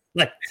numbers. Like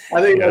I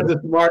think that's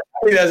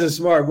a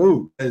smart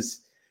move,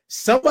 because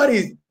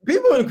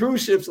people in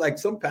cruise ships, like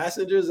some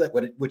passengers,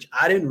 which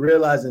I didn't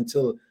realize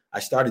until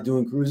I started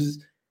doing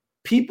cruises.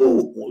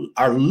 People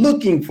are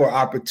looking for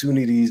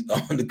opportunities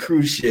on the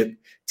cruise ship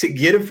to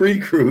get a free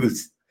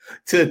cruise,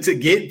 to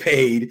get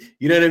paid.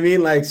 You know what I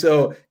mean? Like,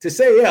 so to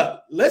say,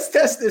 let's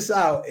test this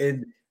out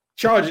and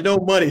charge no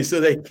money so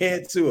they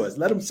can't sue us.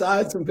 Let them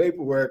sign some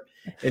paperwork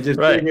and just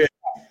figure it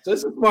out. So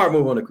it's a smart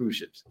move on the cruise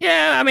ships.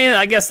 Yeah, I mean,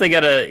 I guess they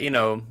got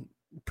to,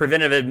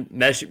 preventative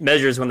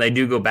measures when they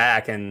do go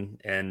back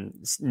and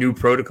new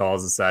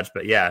protocols and such.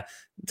 But yeah,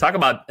 talk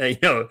about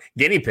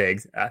guinea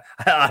pigs.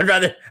 I'd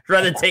rather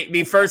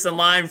be first in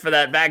line for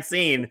that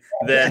vaccine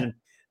than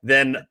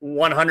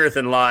 100th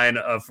in line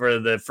for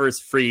the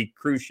first free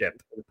cruise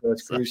ship.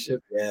 Cruise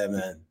ship, yeah,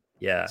 man.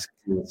 Yeah, it's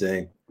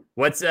insane.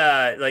 What's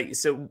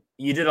so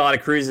you did a lot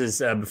of cruises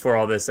before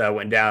all this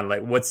went down.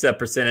 Like, what's the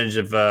percentage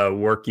of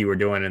work you were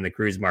doing in the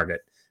cruise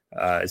market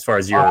as far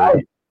as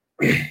your?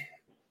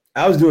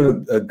 I was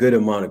doing a good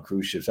amount of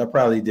cruise ships. I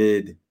probably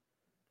did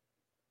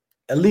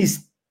at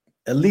least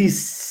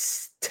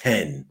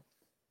 10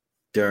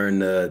 during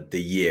the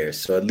year.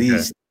 So at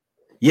least,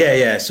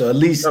 So at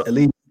least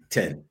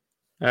 10.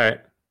 All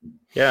right.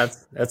 Yeah,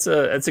 that's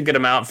a good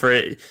amount for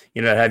it.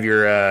 To have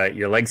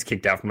your legs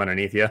kicked out from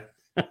underneath you.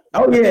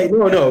 Oh yeah,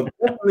 no,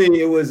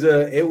 definitely. It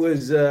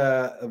was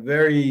a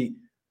very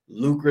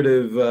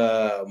lucrative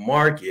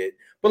market.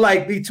 But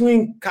like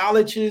between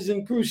colleges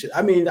and cruise ships,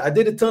 I mean, I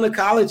did a ton of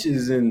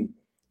colleges in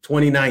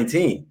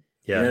 2019.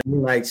 Yeah. You know what I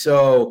mean? Like,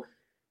 so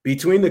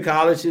between the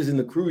colleges and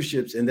the cruise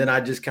ships, and then I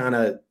just kind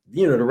of,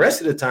 you know, the rest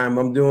of the time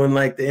I'm doing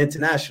like the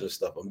international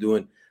stuff.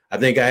 I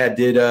think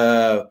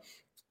I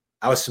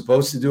was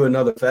supposed to do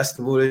another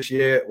festival this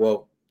year.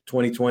 Well,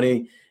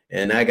 2020.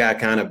 And I got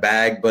kind of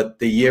bagged. But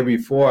the year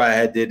before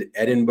I did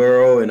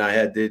Edinburgh and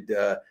I did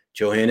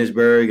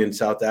Johannesburg in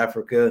South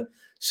Africa.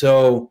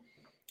 So,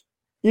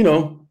 you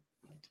know,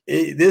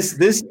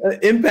 this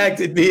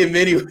impacted me in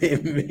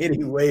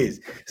many ways.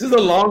 This is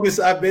the longest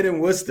I've been in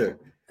Worcester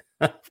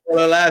for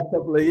the last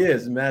couple of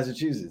years in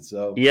Massachusetts.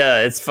 So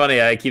yeah, it's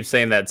funny. I keep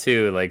saying that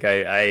too. Like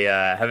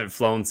I haven't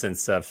flown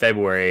since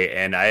February,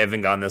 and I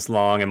haven't gone this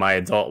long in my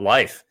adult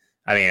life.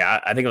 I mean,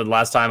 I think the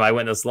last time I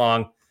went this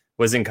long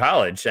was in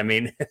college. I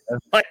mean,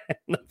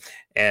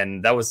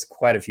 and that was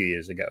quite a few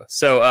years ago.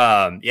 So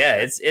yeah,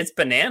 it's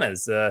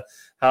bananas.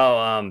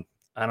 How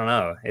I don't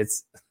know.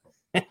 It's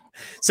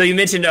so you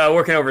mentioned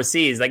working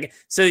overseas, like,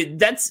 so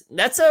that's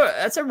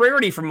a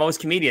rarity for most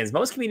comedians.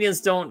 Most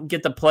comedians don't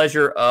get the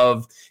pleasure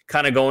of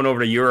kind of going over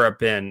to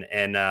Europe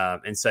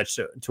and such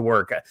to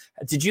work.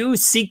 Did you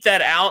seek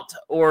that out,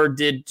 or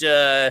did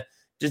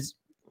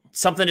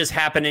something just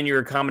happen in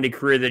your comedy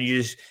career that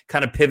you just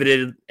kind of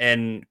pivoted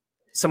and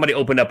somebody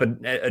opened up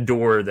a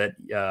door that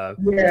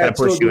kind of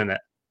pushed you in that?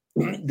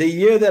 The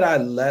year that I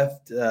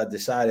left,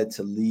 decided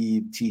to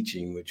leave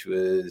teaching, which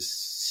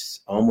was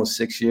almost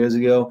 6 years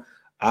ago.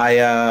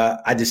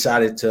 I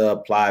decided to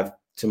apply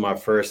to my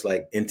first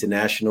like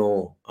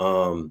international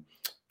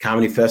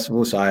comedy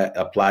festival. So I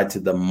applied to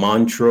the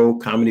Montreux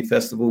Comedy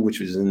Festival, which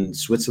was in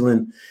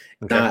Switzerland.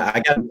 Okay. I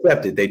got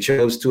accepted. They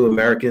chose 2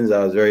 Americans.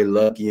 I was very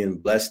lucky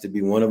and blessed to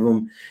be one of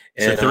them.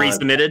 And, so 3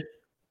 submitted?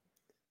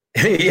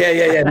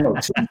 Yeah. No,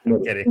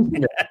 I'm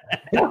kidding.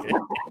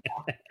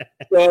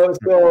 So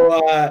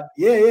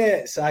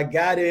I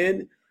got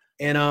in,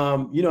 and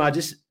you know, I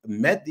just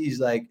met these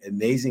like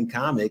amazing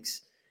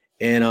comics.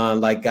 And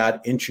like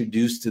got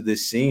introduced to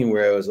this scene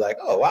where it was like,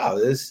 oh wow,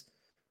 there's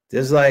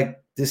like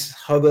this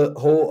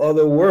whole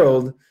other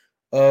world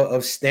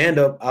of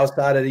stand-up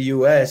outside of the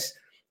U.S.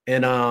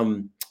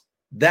 And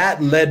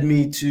that led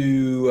me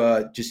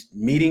to just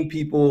meeting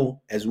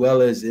people, as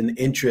well as an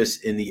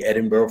interest in the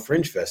Edinburgh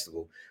Fringe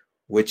Festival,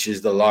 which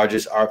is the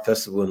largest art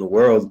festival in the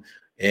world,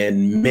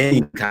 and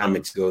many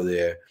comics go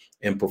there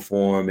and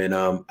perform. And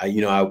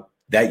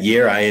that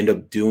year I ended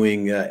up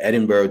doing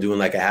Edinburgh, doing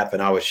like a half an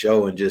hour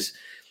show, and just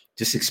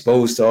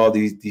exposed to all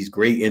these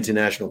great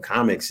international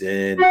comics.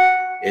 And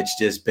it's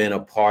just been a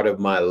part of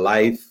my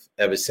life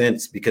ever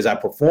since, because I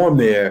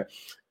performed there,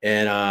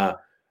 and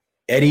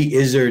Eddie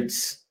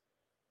Izzard's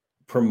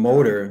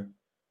promoter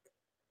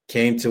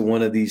came to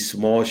one of these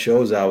small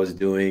shows I was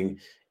doing,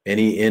 and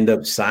he ended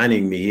up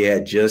signing me. He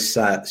had just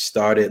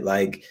started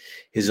like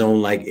his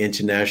own like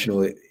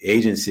international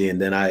agency.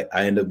 And then I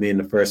ended up being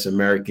the first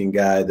American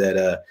guy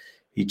that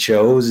he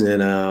chose.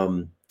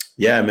 And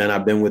yeah, man,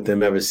 I've been with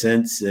them ever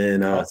since.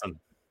 And awesome.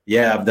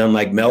 Yeah, I've done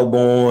like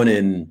Melbourne,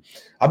 and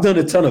I've done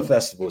a ton of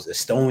festivals: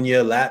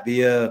 Estonia,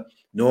 Latvia,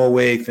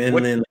 Norway,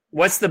 Finland.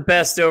 What's the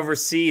best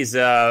overseas?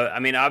 I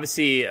mean,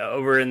 obviously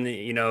over in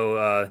the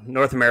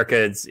North America,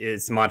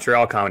 it's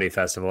Montreal Comedy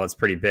Festival. It's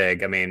pretty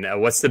big. I mean,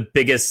 what's the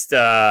biggest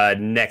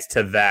next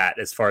to that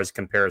as far as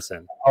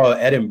comparison? Oh,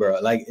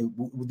 Edinburgh. Like,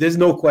 there's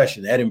no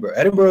question.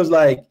 Edinburgh is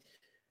like,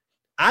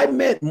 I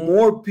met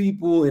more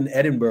people in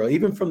Edinburgh,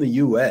 even from the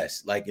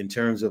US, like in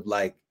terms of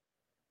like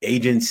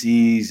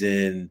agencies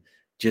and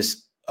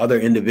just other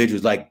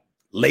individuals, like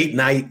late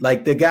night,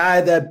 like the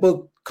guy that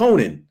booked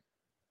Conan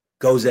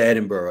goes to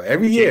Edinburgh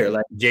every year.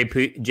 Like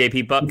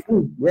JP Buck.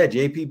 Yeah,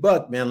 JP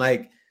Buck, man.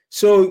 Like,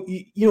 so,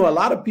 you know, a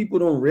lot of people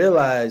don't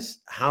realize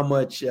how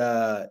much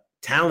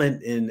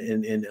talent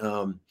and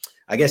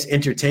I guess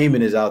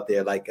entertainment is out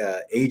there, like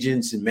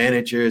agents and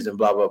managers and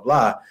blah, blah,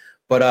 blah.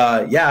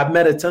 But yeah, I've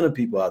met a ton of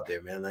people out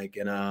there, man. Like,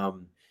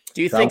 and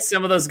do you think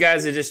some of those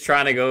guys are just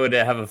trying to go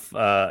to have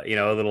a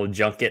little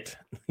junket,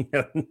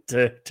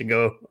 to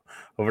go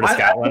over to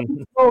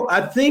Scotland?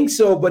 I think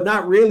so, but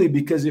not really,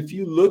 because if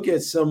you look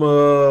at some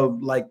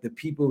of like the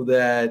people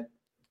that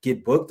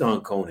get booked on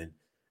Conan,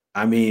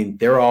 I mean,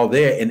 they're all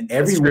there, and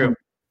everyone.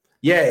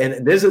 Yeah,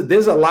 and there's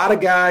a lot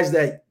of guys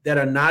that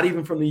are not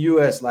even from the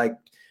U.S. Like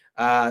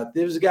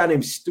there's a guy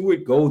named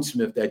Stuart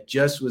Goldsmith that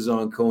just was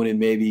on Conan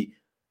maybe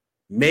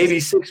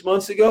 6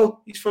 months ago.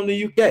 He's from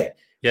the UK.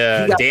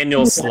 Yeah,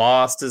 Daniel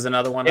Slost is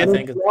another one. Daniel I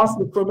think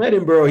Slost is from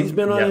Edinburgh. He's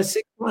been on it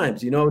 6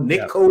 times. You know,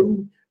 Nick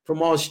Cody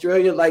from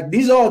Australia. Like,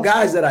 these are all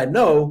guys that I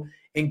know,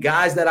 and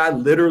guys that I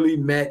literally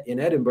met in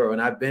Edinburgh,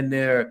 and I've been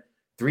there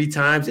 3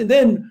 times. And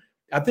then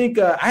I think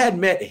I had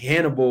met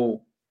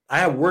Hannibal. I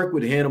had worked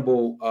with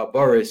Hannibal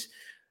Buress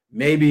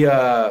maybe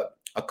a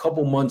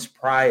couple months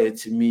prior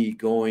to me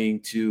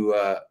going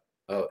to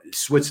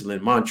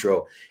Switzerland,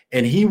 Montreux,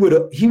 and he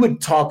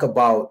would talk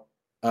about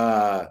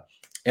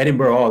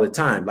Edinburgh all the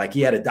time. Like, he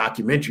had a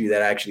documentary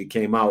that actually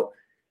came out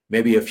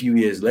maybe a few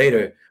years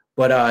later.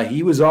 But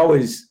he was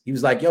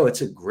like, yo,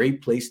 it's a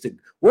great place to.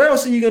 Where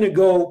else are you going to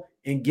go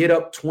and get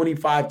up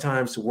 25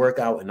 times to work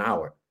out an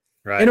hour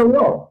right. in a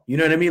row. You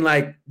know what I mean?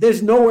 Like,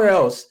 there's nowhere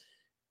else.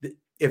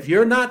 If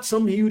you're not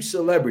some huge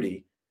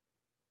celebrity,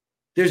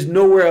 there's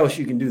nowhere else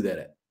you can do that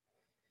at.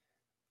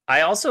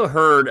 I also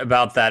heard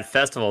about that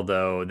festival,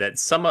 though, that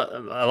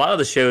a lot of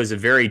the shows are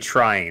very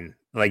trying.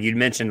 Like you'd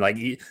mentioned, like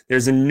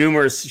there's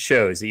numerous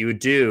shows that you would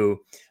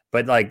do,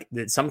 but like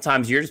that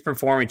sometimes you're just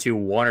performing to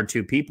one or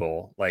two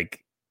people,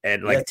 like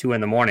at like 2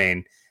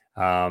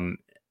 a.m.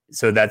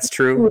 So that's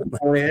true.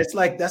 It's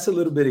like, that's a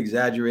little bit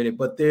exaggerated,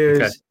 but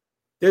there's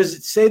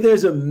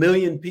a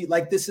million people.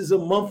 Like, this is a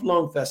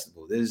month-long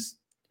festival. There's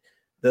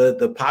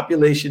the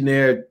population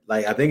there,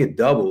 like I think it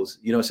doubles,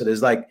 you know, so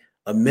there's like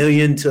 1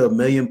 million to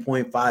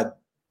 1.5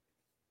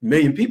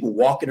 million people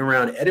walking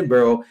around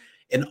Edinburgh,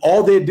 and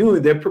all they're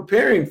doing, they're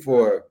preparing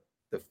for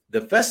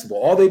the festival.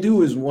 All they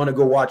do is want to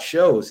go watch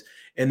shows,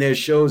 and there's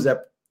shows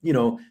that, you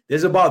know,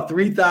 there's about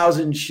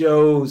 3,000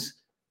 shows,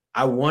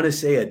 I want to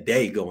say, a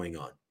day going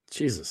on.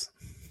 Jesus.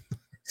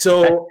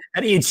 So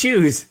how do you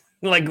choose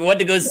like what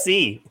to go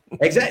see?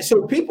 Exactly.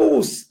 So people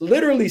will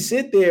literally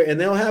sit there and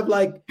they'll have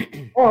like,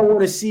 oh, I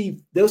want to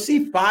see, they'll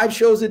see 5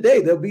 shows a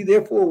day. They'll be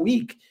there for a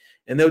week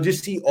and they'll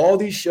just see all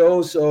these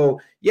shows. So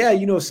yeah,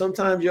 you know,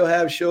 sometimes you'll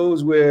have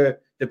shows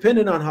where,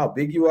 depending on how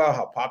big you are,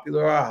 how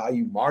popular you are, how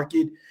you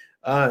market,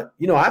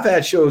 you know, I've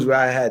had shows where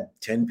I had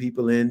 10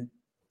 people in,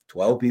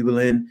 12 people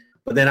in,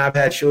 but then I've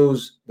had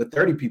shows with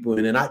 30 people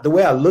in. And the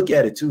way I look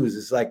at it too is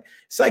it's like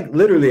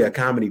literally a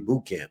comedy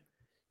boot camp.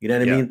 You know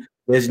what I mean?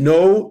 There's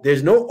no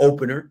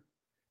opener.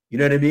 You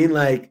know what I mean?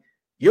 Like,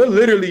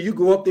 you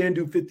go up there and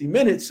do 50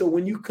 minutes. So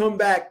when you come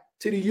back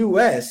to the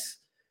US,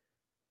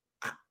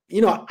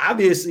 you know,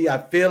 obviously I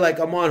feel like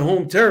I'm on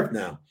home turf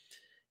now.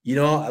 You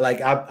know,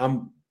 like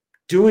I'm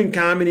doing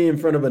comedy in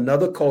front of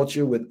another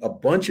culture with a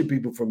bunch of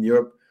people from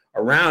Europe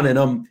around, and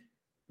I'm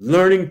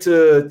learning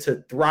to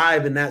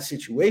thrive in that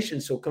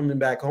situation. So coming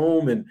back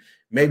home and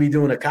maybe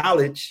doing a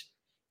college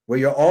where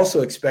you're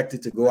also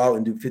expected to go out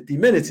and do 50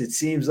 minutes, it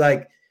seems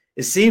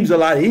a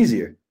lot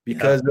easier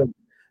because of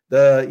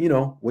the, you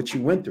know, what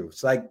you went through.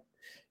 It's like,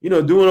 you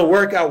know, doing a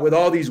workout with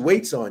all these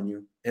weights on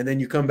you, and then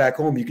you come back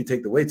home, you can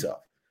take the weights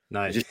off.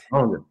 Nice. Just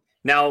stronger.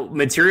 Now,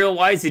 material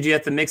wise, did you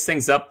have to mix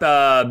things up,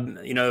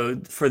 you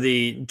know, for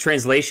the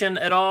translation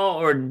at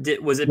all, or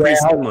was it pretty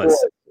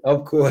seamless?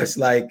 Of course,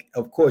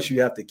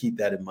 you have to keep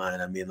that in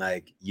mind. I mean,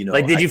 like, you know,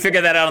 like, did you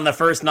figure that out on the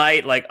first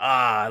night? Like,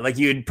 like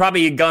you'd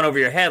probably gone over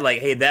your head,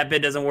 like, hey, that bit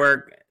doesn't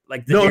work.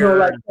 Like, no,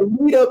 like the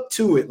lead up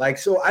to it. Like,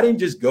 so I didn't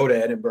just go to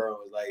Edinburgh.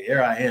 Like,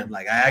 here I am.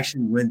 Like, I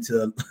actually went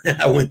to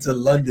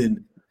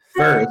London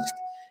first,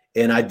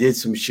 and I did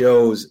some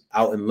shows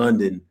out in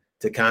London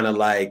to kind of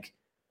like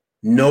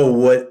know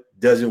what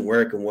doesn't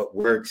work and what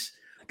works.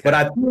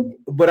 Okay.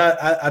 But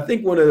I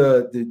think one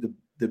of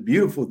the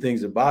beautiful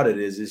things about it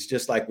is it's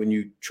just like when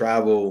you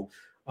travel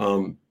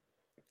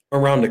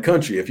around the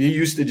country. If you're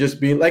used to just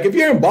being like, if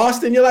you're in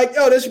Boston, you're like,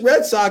 yo, this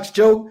Red Sox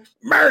joke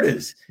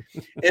murders.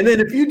 And then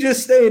if you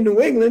just stay in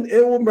New England,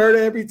 it will murder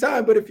every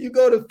time. But if you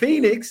go to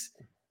Phoenix,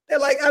 they're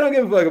like, I don't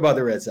give a fuck about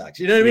the Red Sox.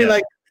 You know what I mean?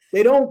 Like,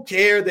 they don't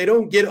care. They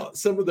don't get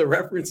some of the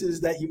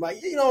references that you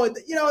might, you know, and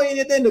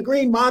then the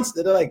Green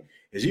Monster, they're like,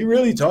 is he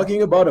really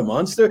talking about a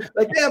monster?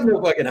 Like, they have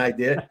no fucking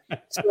idea.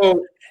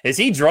 So is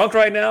he drunk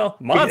right now?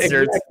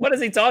 Monsters? Exactly. What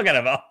is he talking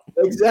about?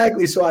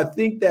 Exactly. So I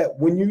think that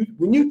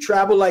when you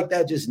travel like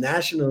that just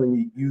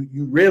nationally,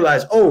 you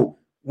realize, oh,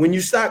 when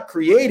you start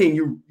creating,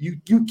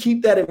 you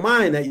keep that in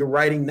mind that you're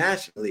writing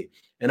nationally.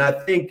 And I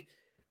think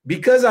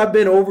because I've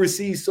been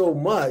overseas so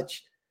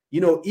much,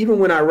 you know, even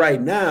when I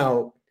write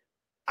now,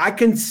 I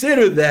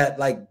consider that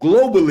like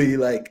globally,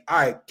 like, all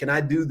right, can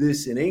I do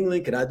this in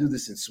England? Can I do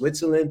this in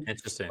Switzerland?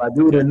 Interesting. If I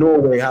do it in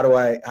Norway, how do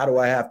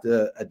I have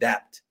to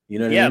adapt? You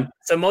know what I mean?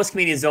 So most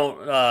comedians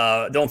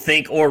don't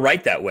think or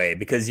write that way,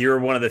 because you're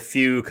one of the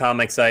few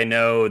comics I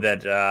know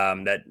that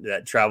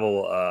that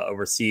travel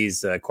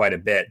overseas quite a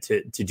bit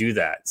to do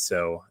that.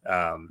 So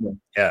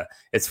yeah,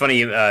 it's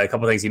funny. A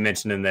couple of things you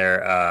mentioned in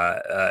there.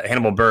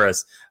 Hannibal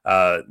Buress.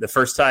 The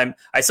first time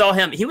I saw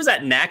him, he was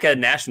at NACA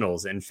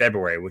Nationals in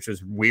February, which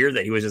was weird.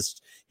 That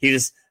he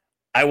just.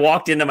 I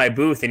walked into my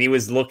booth and he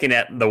was looking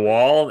at the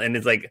wall and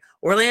it's like,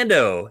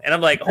 Orlando. And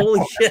I'm like, holy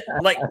shit.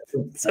 Like,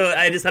 so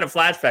I just had a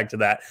flashback to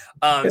that.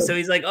 So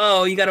he's like,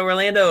 oh, you got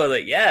Orlando?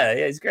 Like, yeah,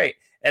 he's great.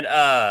 And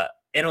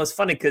it was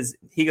funny because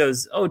he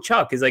goes, oh,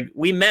 Chuck. He's like,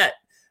 we met.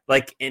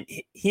 Like, and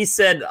he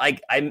said,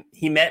 like,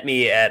 he met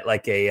me at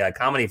like a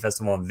comedy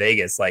festival in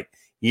Vegas, like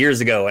years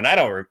ago. And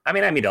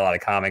I meet a lot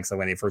of comics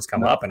when they first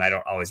come up and I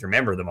don't always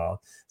remember them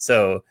all.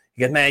 So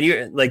he goes, man,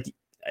 you're like,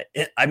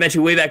 I met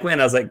you way back when.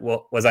 I was like,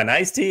 well, was I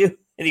nice to you?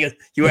 And he goes,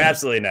 you were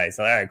absolutely nice.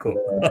 All right, cool.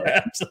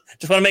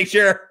 Just want to make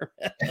sure.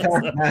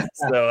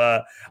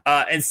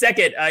 And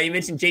second, you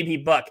mentioned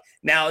JP Buck.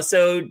 Now,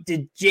 so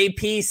did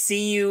JP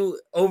see you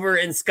over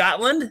in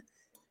Scotland?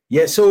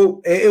 Yeah,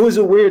 so it was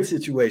a weird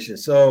situation.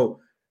 So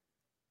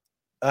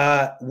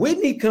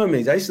Whitney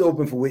Cummings, I used to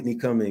open for Whitney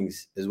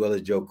Cummings as well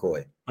as Joe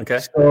Coy. Okay.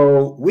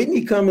 So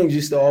Whitney Cummings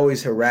used to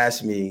always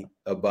harass me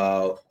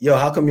about, yo,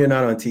 how come you're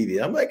not on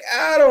TV? I'm like,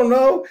 I don't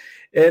know.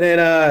 And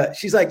then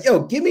she's like,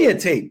 yo, give me a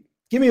tape.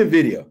 Give me a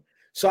video.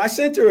 So I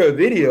sent her a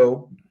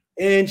video,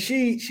 and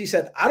she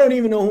said, I don't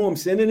even know who I'm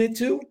sending it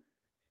to.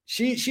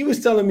 She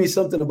was telling me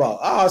something about,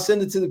 I'll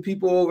send it to the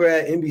people over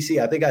at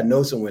NBC. I think I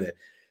know someone there.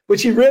 But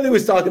she really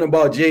was talking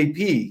about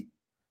JP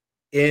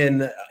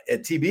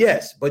at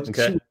TBS, but she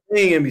was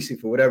paying NBC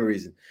for whatever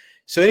reason.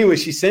 So anyway,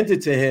 she sent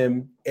it to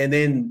him, and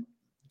then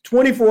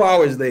 24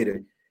 hours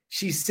later,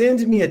 she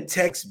sends me a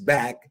text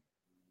back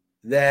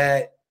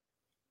that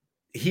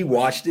he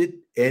watched it,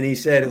 and he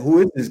said,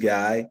 who is this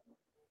guy?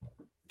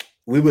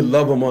 We would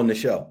love him on the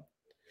show.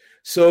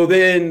 So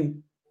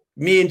then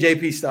me and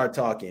JP start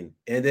talking,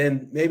 and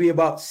then maybe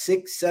about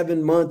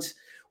 6-7 months,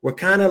 we're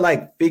kind of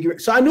like figuring.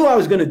 So I knew I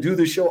was going to do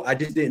the show. I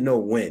just didn't know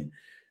when.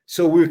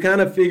 So we were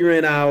kind of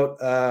figuring out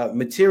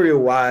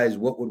material-wise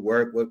what would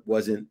work, what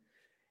wasn't.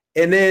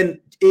 And then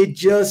it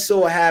just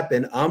so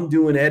happened I'm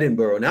doing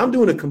Edinburgh. Now I'm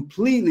doing a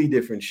completely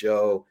different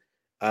show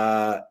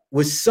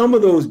with some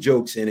of those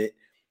jokes in it.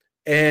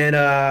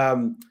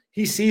 And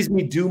he sees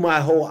me do my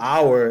whole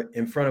hour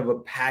in front of a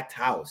packed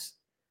house.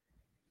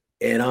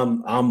 And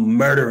I'm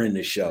murdering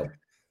the show.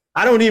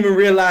 I don't even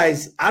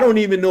realize, I don't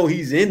even know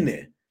he's in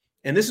there.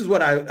 And this is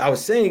what I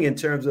was saying in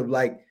terms of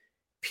like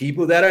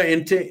people that are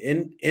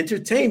in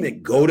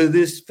entertainment go to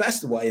this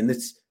festival, and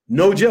it's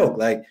no joke.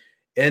 Like,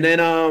 and then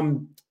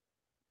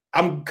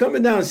I'm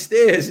coming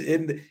downstairs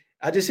and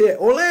I just hear,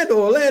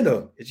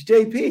 Orlando, it's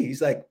JP.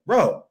 He's like,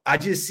 bro, I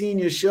just seen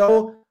your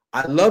show.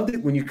 I loved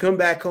it. When you come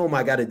back home,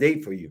 I got a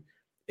date for you.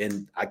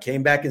 And I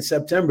came back in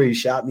September. He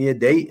shot me a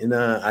date, and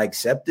I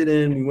accepted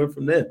it, and we went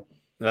from there.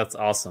 That's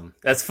awesome.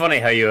 That's funny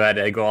how you had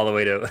to go all the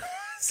way to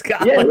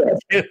Scotland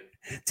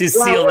to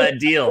seal that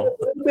deal. It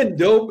would have been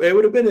dope. It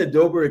would have been a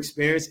doper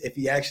experience if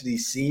he actually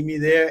seen me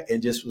there and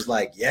just was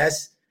like,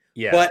 yes.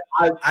 Yeah. But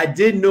I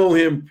did know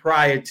him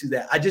prior to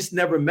that. I just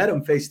never met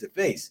him face to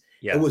face.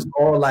 It was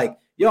all like,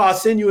 yo, I'll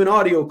send you an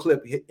audio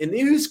clip. And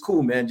he was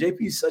cool, man.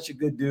 JP is such a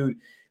good dude.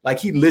 Like,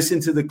 he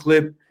listened to the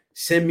clip,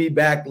 send me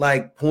back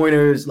like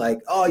pointers,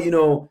 like, oh, you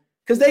know,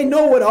 because they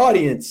know what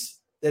audience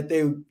that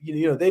they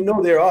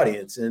know their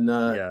audience, and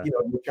they're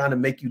trying to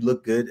make you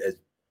look good as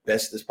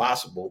best as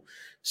possible.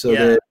 So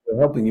they're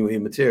helping you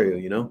in material,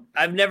 you know.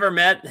 I've never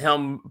met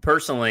him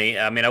personally.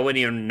 I mean, I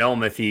wouldn't even know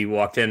him if he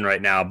walked in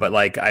right now, but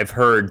like I've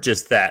heard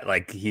just that,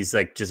 like he's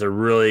like just a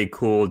really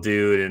cool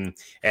dude.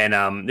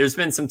 And there's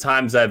been some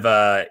times I've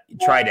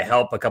tried to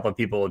help a couple of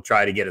people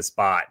try to get a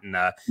spot, and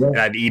I've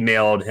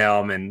emailed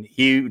him, and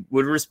he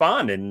would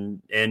respond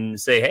and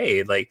say,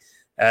 hey, like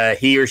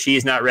he or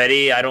she's not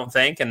ready, I don't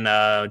think, and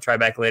try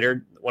back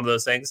later. One of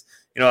those things,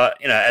 you know,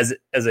 as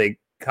a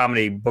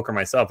comedy booker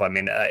myself, I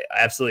mean, I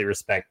absolutely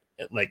respect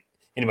like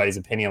anybody's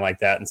opinion like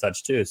that and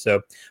such too. So,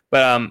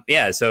 but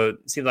so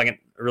it seems like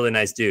a really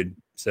nice dude.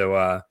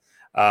 So,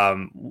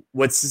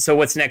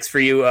 what's next for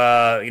you?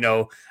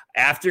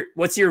 After,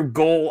 what's your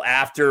goal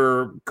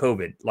after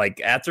COVID? Like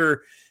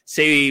after,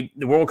 say,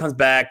 the world comes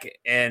back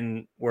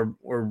and we're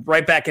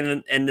right back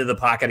into the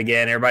pocket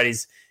again.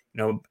 Everybody's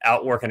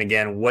out working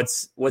again.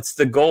 What's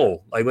the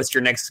goal? Like, what's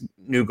your next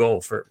new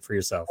goal for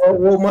yourself?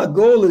 Well, my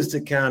goal is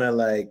to kind of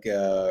like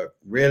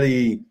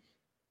really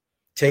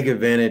take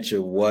advantage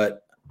of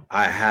what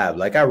I have.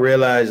 Like, I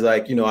realized,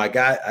 like, I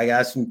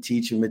got some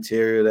teacher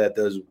material that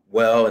does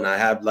well, and I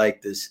have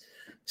like this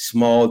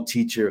small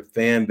teacher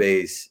fan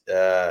base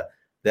that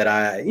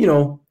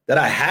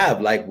I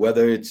have, like,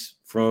 whether it's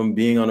from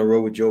being on the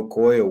road with Joe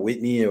Coy or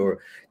Whitney or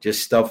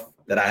just stuff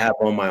that I have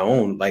on my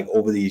own, like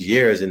over these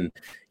years. And,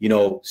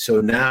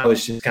 so now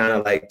it's just kind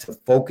of like to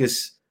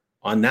focus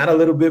on that a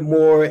little bit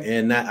more.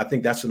 And I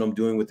think that's what I'm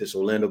doing with this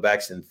Orlando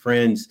Baxter and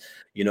Friends.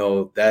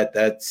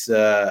 That's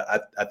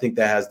I think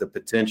that has the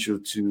potential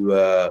to,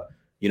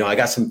 I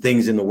got some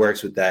things in the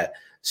works with that.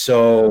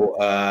 So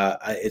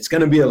it's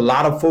going to be a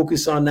lot of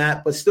focus on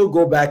that, but still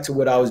go back to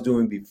what I was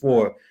doing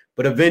before.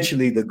 But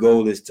eventually the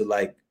goal is to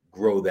like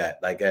grow that.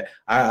 Like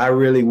I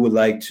really would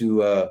like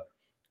to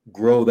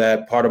grow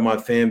that part of my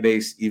fan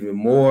base even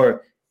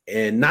more,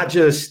 and not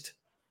just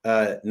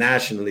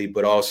nationally,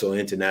 but also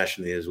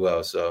internationally as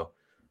well. So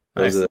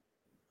that's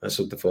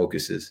what the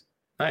focus is.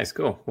 Nice,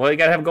 cool. Well, you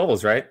gotta have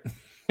goals, right?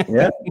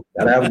 Yeah,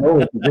 gotta have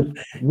goals.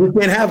 You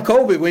can't have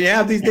COVID when you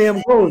have these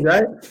damn goals,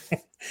 right?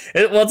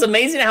 Well, it's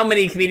amazing how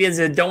many comedians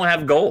that don't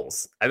have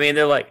goals. I mean,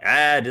 they're like,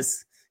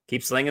 just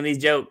keep slinging these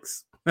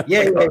jokes.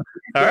 Yeah.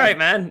 All right,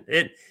 man.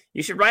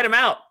 You should write them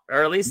out,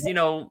 or at least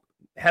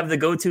have the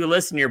go-to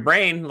list in your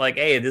brain. Like,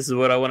 hey, this is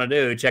what I want to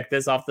do. Check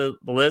this off the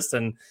list,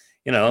 and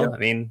I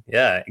mean,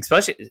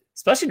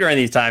 especially during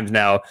these times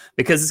now,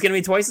 because it's going to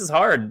be twice as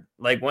hard.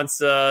 Like once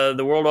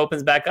the world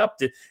opens back up,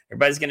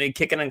 everybody's going to be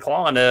kicking and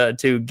clawing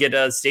to get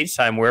a stage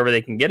time wherever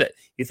they can get it.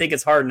 You think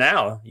it's hard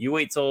now? You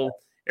wait till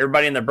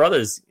everybody and their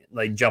brothers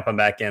like jumping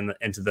back into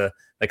the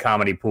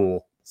comedy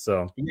pool.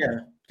 So yeah,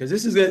 because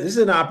this is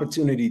an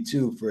opportunity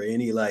too for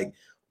any like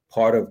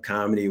part of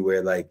comedy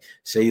where, like,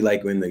 say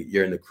like when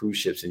you're in the cruise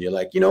ships and you're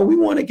like, we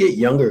want to get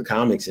younger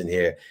comics in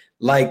here.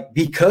 Like,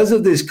 because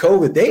of this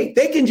COVID,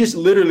 they can just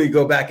literally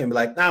go back and be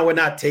like, nah, we're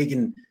not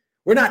taking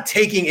we're not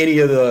taking any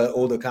of the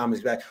older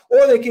comics back,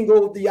 or they can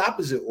go the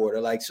opposite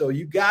order. Like, so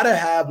you got to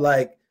have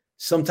like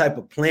some type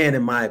of plan,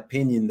 in my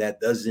opinion, that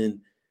doesn't,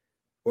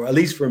 or at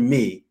least for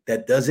me,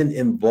 that doesn't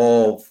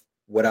involve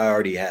what I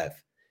already have.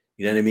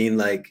 You know what I mean?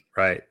 Like,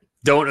 right.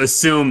 Don't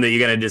assume that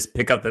you're going to just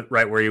pick up the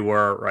right where you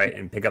were, right,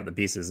 and pick up the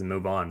pieces and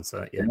move on.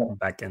 So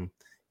back in.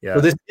 Yeah.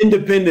 So this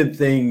independent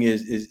thing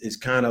is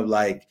kind of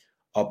like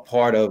a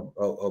part of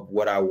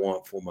what I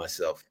want for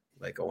myself.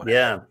 Like, I want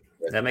to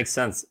that makes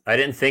sense. I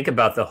didn't think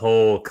about the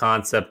whole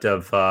concept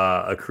of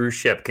a cruise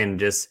ship can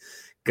just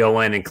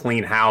go in and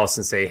clean house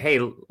and say, hey,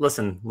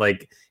 listen,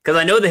 like, because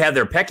I know they have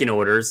their pecking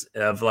orders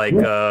of like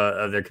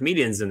of their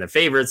comedians and their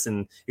favorites,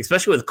 and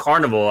especially with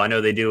Carnival, I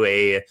know they do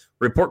a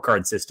report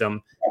card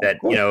system that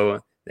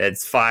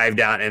that's 5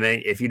 down, and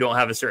then if you don't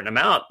have a certain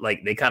amount,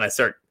 like they kind of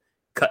start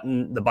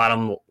cutting the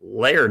bottom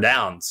layer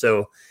down.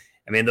 So,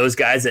 I mean, those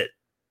guys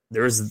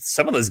there was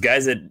some of those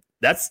guys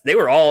they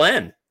were all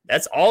in.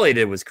 That's all they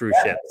did was cruise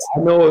ships.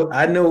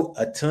 I know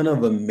a ton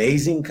of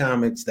amazing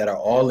comics that are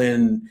all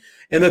in.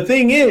 And the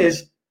thing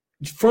is,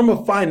 from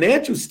a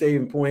financial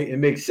standpoint, it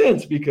makes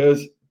sense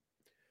because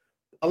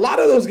a lot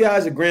of those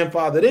guys are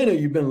grandfathered in, or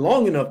you've been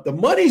long enough. The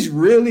money's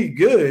really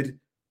good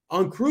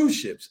on cruise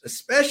ships,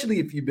 especially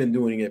if you've been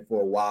doing it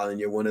for a while and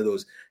you're one of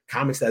those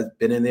comics that's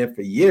been in there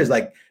for years,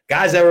 like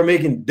guys that were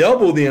making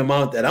double the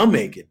amount that I'm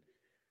making.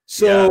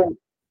 So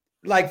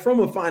like from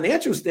a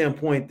financial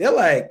standpoint, they're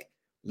like,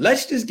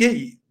 let's just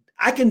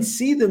I can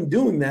see them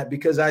doing that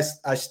because I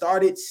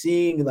started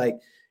seeing, like,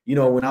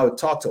 when I would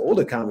talk to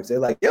older comics, they're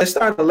like, they're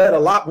starting to let a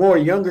lot more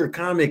younger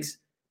comics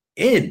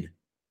in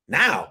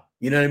now.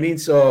 You know what I mean?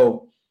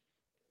 So,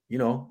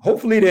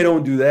 hopefully they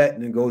don't do that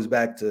and it goes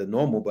back to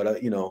normal.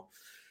 But,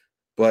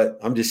 but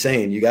I'm just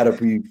saying, you got to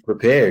be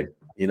prepared,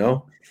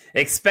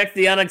 Expect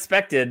the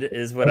unexpected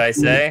is what I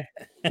say.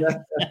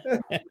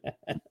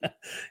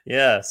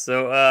 Yeah.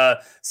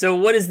 So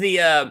what is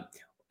the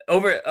all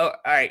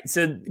right.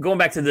 So going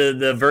back to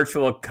the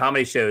virtual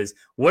comedy shows,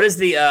 what is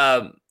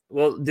the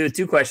we'll do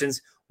 2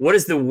 questions. What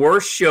is the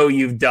worst show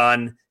you've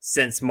done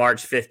since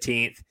March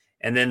 15th?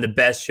 And then the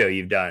best show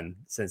you've done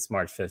since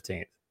March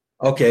 15th?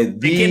 Okay.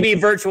 It can be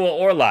virtual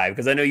or live,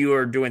 because I know you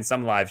were doing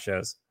some live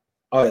shows.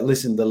 All right,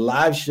 listen, the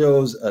live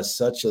shows are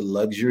such a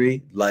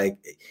luxury. Like,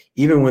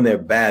 even when they're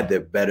bad, they're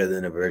better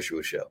than a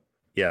virtual show.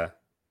 Yeah.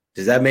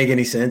 Does that make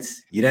any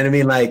sense? You know what I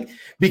mean? Like,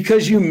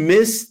 because you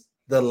miss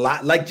the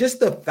like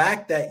just the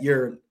fact that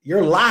you're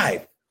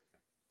live.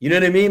 You know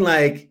what I mean?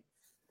 Like,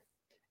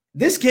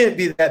 this can't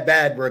be that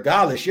bad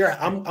regardless.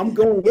 I'm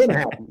going in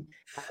happy.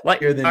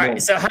 Like, all right,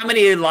 so how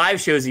many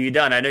live shows have you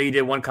done? I know you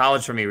did one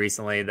college for me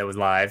recently that was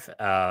live.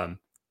 I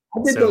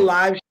did the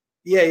live.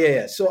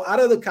 Yeah. So out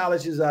of the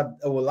colleges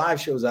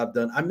live shows I've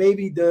done, I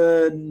maybe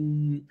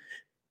done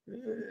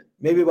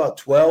maybe about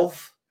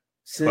 12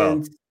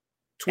 since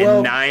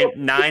 12.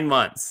 In 9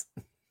 months.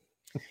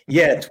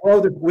 Yeah,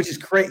 12, which is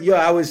crazy.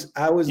 Yeah, I was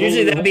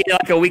usually that'd be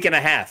like a week and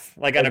a half,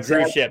 like on a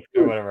cruise ship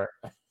or whatever.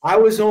 I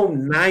was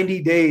home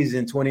 90 days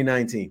in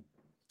 2019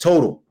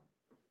 total,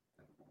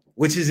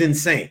 which is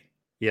insane.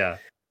 Yeah.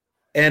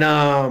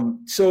 And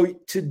so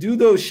to do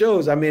those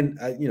shows, I mean,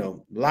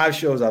 live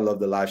shows, I love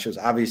the live shows.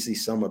 Obviously,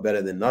 some are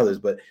better than others,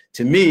 but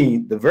to me,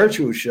 the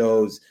virtual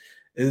shows,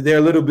 they're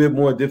a little bit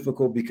more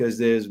difficult because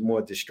there's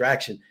more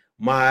distraction.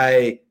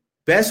 My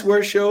best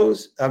virtual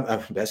shows have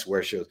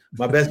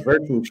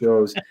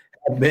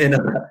been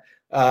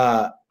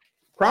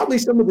probably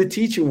some of the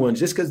teacher ones,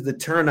 just because the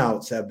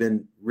turnouts have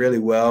been really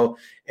well.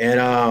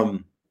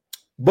 And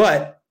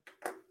but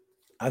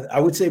I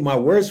would say my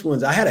worst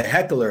ones, I had a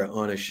heckler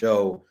on a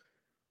show,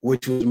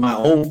 which was my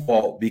own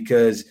fault,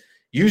 because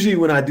usually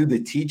when I do the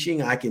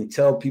teaching, I can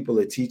tell people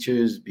are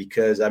teachers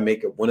because I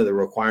make it one of the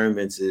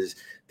requirements is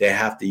they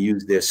have to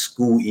use their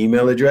school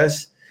email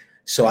address.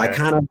 So I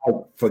kind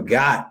of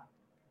forgot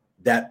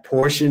that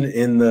portion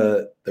in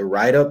the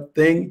write-up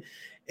thing.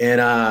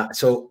 And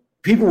so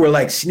people were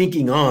like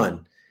sneaking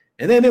on.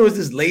 And then there was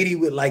this lady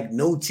with like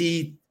no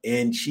teeth,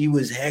 and she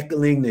was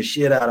heckling the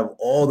shit out of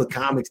all the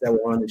comics that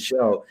were on the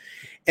show.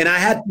 And I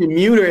had to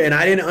mute her, and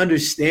I didn't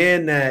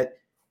understand that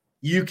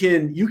you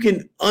can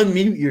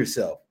unmute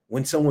yourself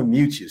when someone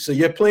mutes you. So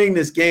you're playing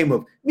this game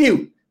of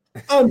mute,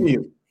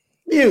 unmute,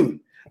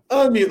 mute,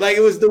 unmute. Like,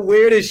 it was the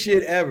weirdest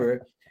shit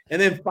ever.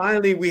 And then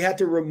finally we had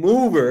to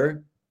remove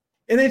her,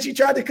 and then she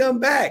tried to come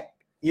back,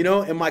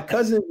 and my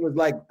cousin was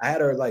like, I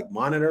had her like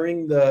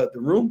monitoring the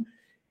room,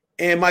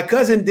 and my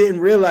cousin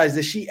didn't realize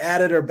that she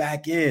added her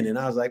back in. And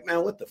I was like,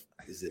 man, what the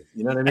fuck is it?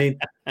 You know what I mean?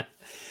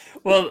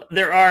 Well,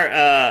 there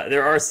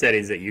are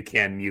settings that you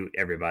can mute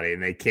everybody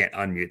and they can't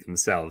unmute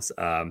themselves.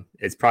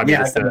 It's probably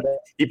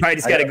you probably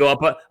just got to go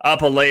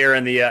up a layer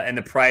in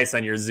the price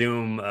on your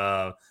Zoom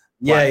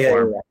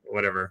platform,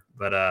 whatever.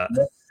 But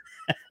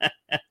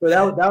so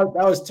that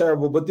was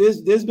terrible. But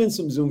there's been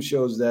some Zoom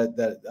shows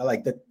that I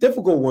like. The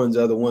difficult ones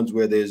are the ones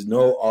where there's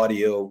no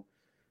audio,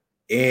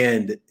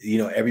 and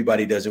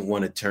everybody doesn't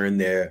want to turn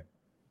their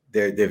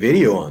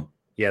video on.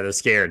 Yeah, they're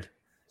scared.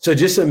 So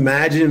just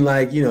imagine,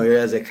 like, you know,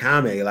 as a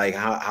comic, like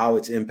how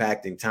it's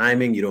impacting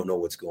timing. You don't know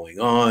what's going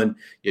on.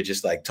 You're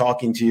just like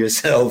talking to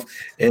yourself,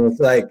 and it's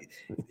like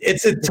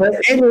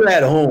and you're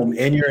at home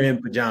and you're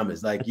in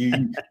pajamas. Like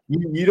you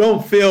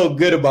don't feel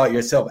good about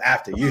yourself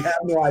after. You have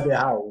no idea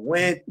how it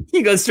went.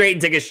 You go straight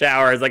and take a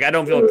shower. It's like, I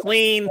don't feel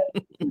clean.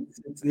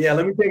 Yeah,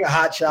 let me take a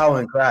hot shower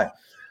and cry.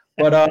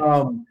 But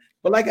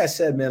like I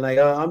said, man, like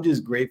I'm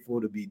just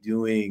grateful to be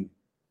doing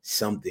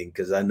something,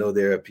 because I know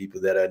there are people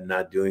that are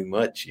not doing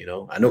much. You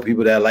know, I know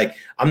people that are like,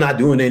 I'm not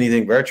doing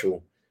anything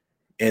virtual,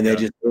 and they're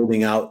just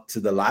building out to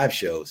the live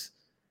shows.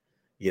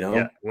 You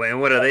know, and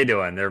what are they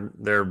doing?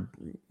 They're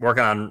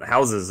working on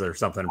houses or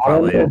something.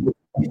 Probably.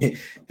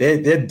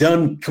 They're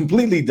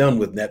completely done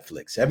with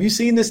Netflix. Have you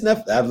seen this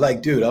Netflix? I'm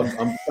like, dude,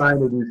 I'm trying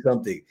to do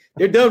something.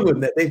 They're done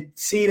with it. They've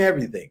seen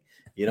everything.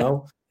 You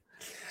know.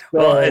 So,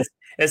 well,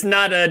 it's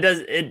not.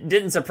 It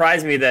didn't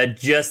surprise me that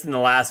just in the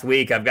last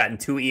week I've gotten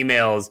 2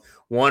 emails.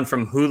 One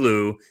from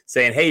Hulu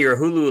saying, "Hey, your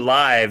Hulu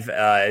Live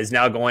is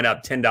now going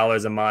up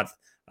 $10 a month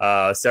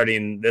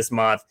starting this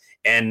month,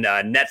 and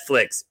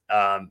Netflix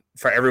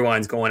for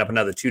everyone's going up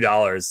another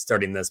 $2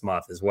 starting this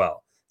month as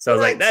well." So I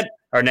was like, that,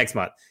 or next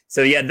month.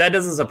 So yeah, that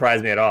doesn't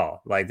surprise me at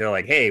all. Like, they're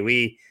like,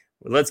 "Hey,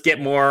 let's get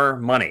more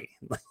money."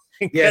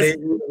 Yeah,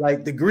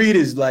 like the greed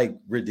is like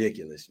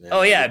ridiculous, man.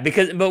 Oh yeah,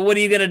 but what are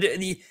you gonna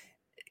do?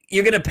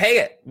 You're gonna pay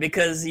it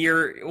because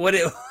you're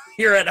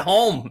at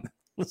home.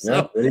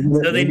 So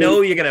they know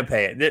you're going to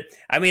pay it.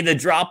 I mean, the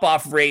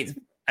drop-off rate,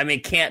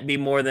 can't be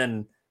more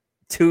than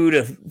 2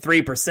 to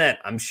 3%,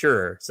 I'm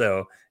sure.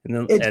 So,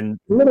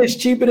 it's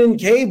cheaper than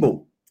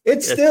cable.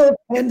 It's still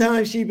 10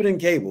 times cheaper than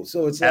cable.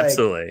 So it's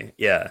absolutely. Like,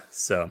 yeah.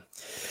 So,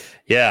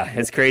 yeah,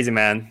 it's crazy,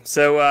 man.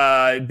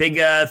 So, big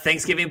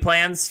Thanksgiving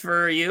plans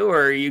for you?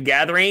 Or are you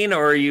gathering,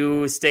 or are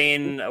you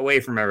staying away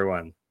from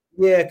everyone?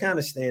 Yeah, kind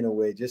of staying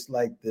away. Just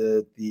like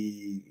the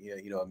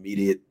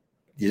immediate,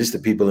 just the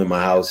people in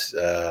my house,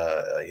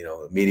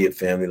 immediate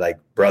family, like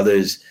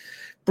brothers,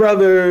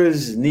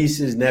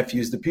 nieces,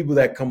 nephews, the people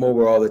that come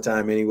over all the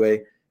time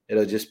anyway.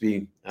 It'll just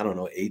be, I don't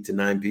know, 8 to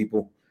 9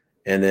 people,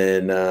 and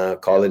then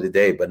call it a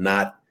day, but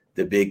not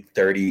the big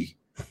 30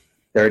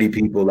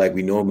 people like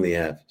we normally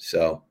have.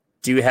 So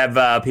do you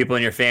have people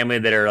in your family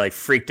that are like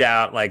freaked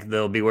out, like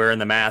they'll be wearing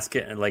the mask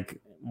and like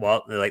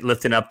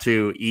lifting up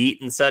to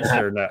eat and such,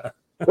 or no?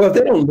 Well, if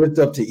they don't lift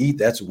up to eat,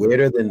 that's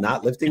weirder than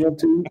not lifting up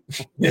to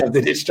eat.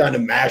 They're just trying to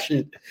mash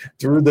it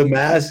through the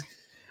mask.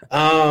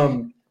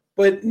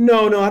 But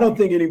no, I don't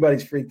think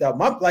anybody's freaked out.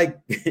 I've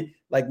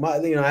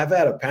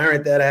had a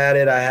parent that had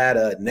it. I had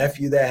a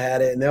nephew that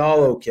had it, and they're all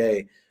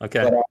okay.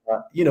 Okay.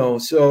 But,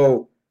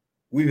 so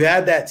we've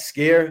had that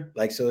scare.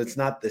 Like, so it's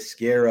not the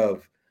scare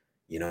of,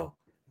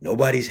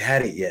 nobody's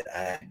had it yet.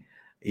 I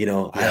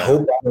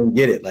hope I don't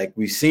get it. Like,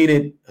 we've seen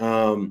it.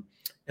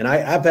 And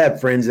I've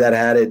had friends that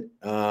had it,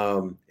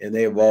 and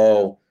they've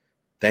all,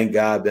 thank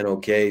God, been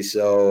okay.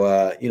 So,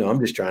 I'm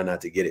just trying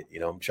not to get it.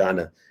 I'm trying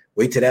to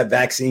wait till that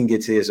vaccine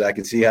gets here so I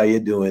can see how you're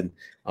doing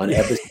on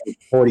episode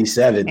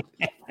 47.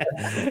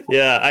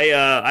 Yeah,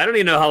 I don't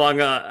even know how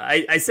long.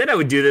 I said I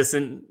would do this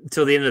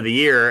until the end of the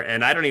year,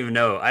 and I don't even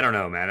know. I don't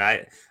know, man.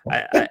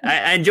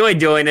 I enjoy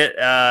doing it.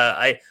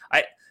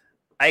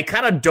 I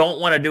kind of don't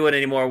want to do it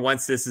anymore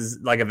once this is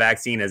like a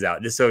vaccine is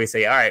out, just so we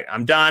say, all right,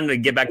 I'm done to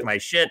get back to my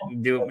shit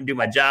and do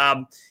my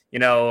job. I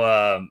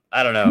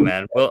don't know,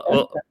 man.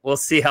 We'll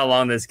see how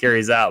long this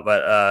carries out,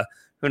 but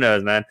who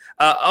knows, man.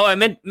 I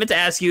meant to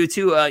ask you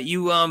too.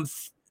 You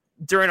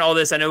during all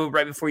this, I know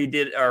right before you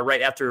did, or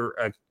right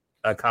after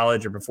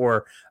college or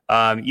before,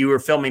 you were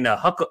filming a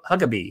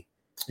Huckabee.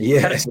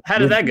 Yeah. How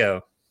did that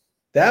go?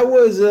 That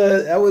was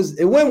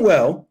it went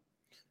well.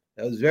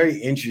 That was a very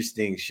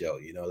interesting show.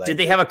 Did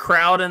they have a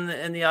crowd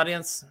in the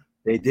audience?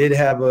 They did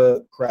have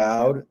a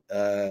crowd.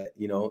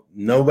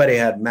 Nobody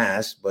had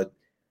masks, but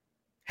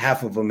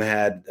half of them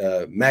had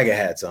MAGA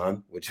hats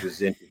on, which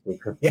was interesting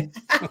for me.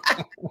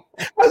 I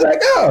was like,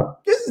 oh,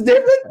 this is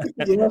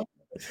different.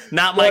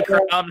 Not my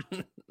crowd.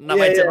 Not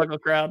my typical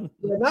crowd.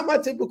 Yeah, not my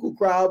typical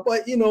crowd,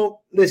 but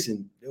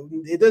listen,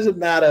 it doesn't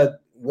matter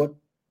what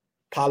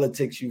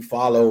politics you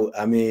follow.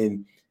 I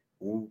mean,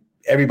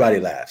 everybody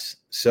laughs.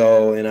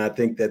 So, and I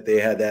think that they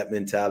had that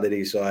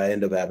mentality. So I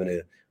end up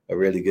having a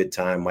really good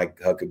time. Mike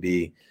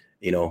Huckabee,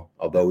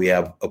 although we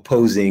have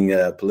opposing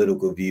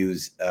political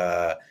views,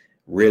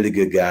 really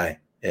good guy.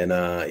 And,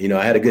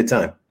 I had a good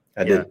time.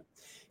 I did.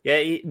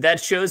 Yeah,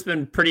 that show's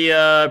been pretty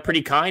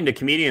kind to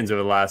comedians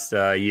over the last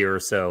year or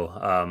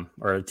so,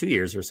 or 2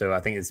 years or so. I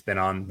think it's been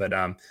on, but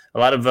a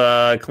lot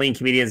of clean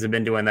comedians have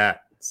been doing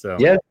that. So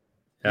yeah.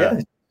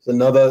 It's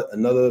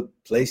another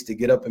place to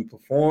get up and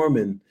perform,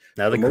 and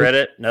another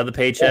credit, another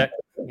paycheck.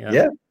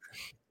 Yeah.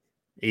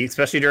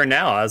 Especially during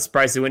now. I was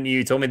surprised when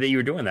you told me that you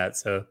were doing that.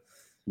 So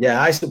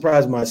yeah, I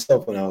surprised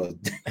myself when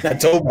I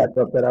told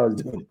myself that I was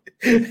doing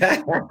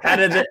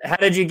it. How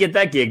did you get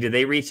that gig? Did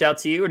they reach out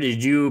to you, or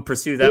did you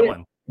pursue that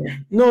one?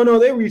 No,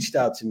 they reached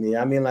out to me.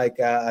 I mean, like,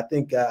 I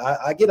think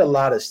I get a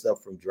lot of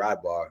stuff from Dry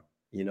Bar,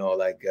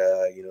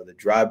 the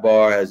Dry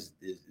Bar is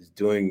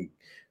doing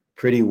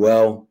pretty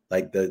well,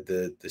 like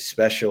the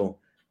special.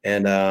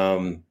 And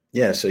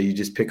so you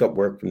just pick up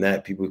work from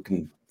that. People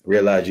can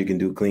realize you can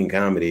do clean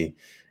comedy.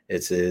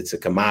 It's a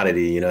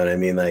commodity, you know what I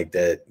mean? Like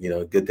that,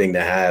 good thing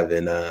to have.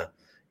 And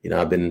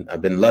I've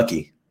been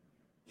lucky,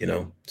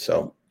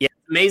 so. Yeah,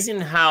 amazing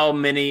how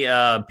many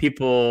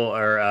people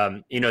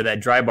are that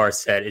dry bar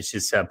set. It's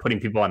just putting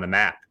people on the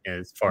map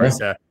as far as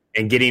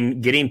and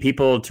getting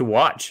people to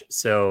watch.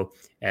 So,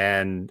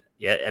 and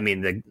yeah, I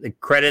mean the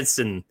credits.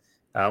 And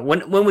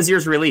when was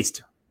yours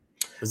released?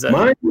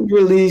 Mine was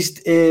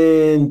released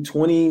in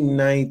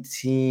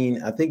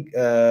 2019. I think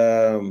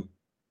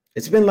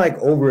it's been like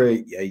over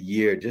a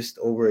year, just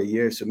over a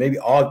year. So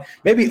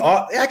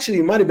actually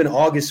it might have been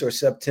August or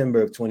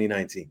September of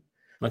 2019.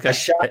 Okay. I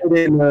shot it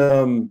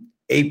in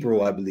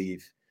April, I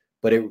believe,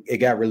 but it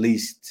got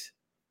released.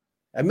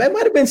 It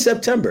might have been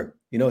September.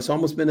 It's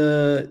almost been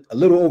a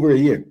little over a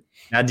year.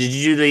 Now, did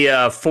you do the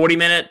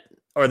 40-minute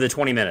or the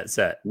 20-minute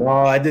set? No,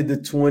 I did the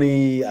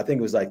 20. I think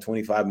it was like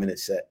 25-minute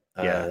set.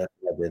 Yeah, that's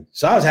what I did.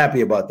 So I was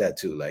happy about that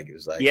too. Like it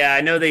was like, yeah,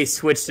 I know they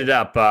switched it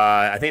up.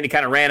 I think they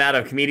kind of ran out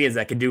of comedians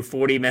that could do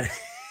 40 minutes.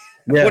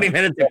 40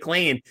 minutes of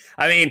clean.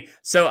 I mean,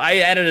 so I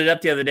added it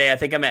up the other day. I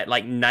think I'm at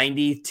like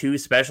 92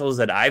 specials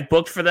that I've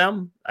booked for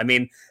them. I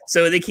mean,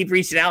 so they keep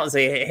reaching out and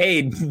say,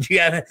 hey, do you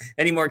have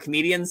any more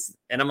comedians?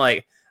 And I'm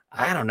like,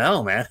 I don't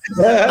know, man.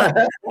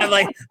 I'm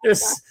like,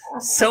 there's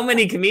so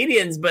many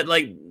comedians, but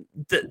like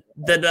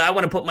that I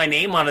want to put my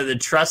name on it, the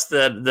trust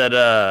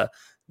that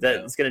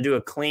it's going to do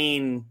a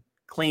clean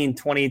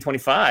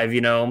 2025,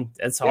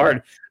 it's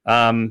hard.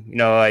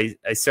 I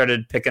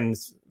started picking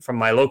from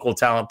my local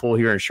talent pool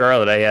here in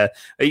Charlotte.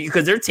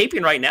 Because they're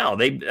taping right now.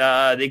 They've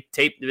been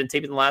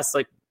taping the last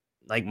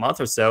like month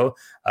or so.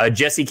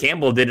 Jesse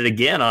Campbell did it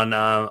again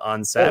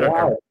on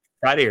Saturday,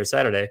 Friday or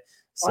Saturday.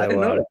 So, I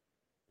didn't know that.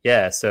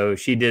 Yeah, so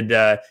she did.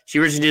 She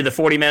originally did the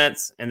 40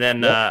 minutes, and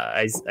then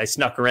I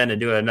snuck her in to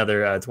do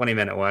another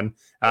 20-minute one.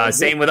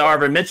 Same with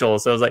Arvin Mitchell.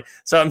 So I was like,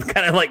 I'm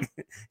kind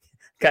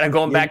of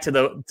going back to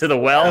the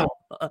well.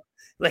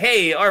 Like,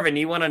 hey, Arvin,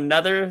 you want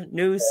another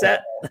new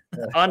set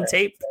on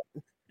tape?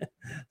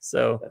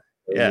 So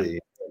yeah,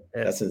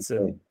 that's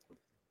insane.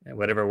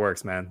 Whatever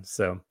works, man.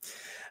 So.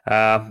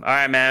 All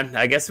right, man.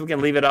 I guess we can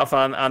leave it off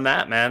on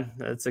that, man.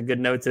 That's a good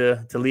note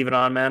to leave it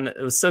on, man.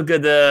 It was so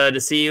good to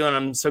see you, and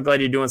I'm so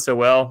glad you're doing so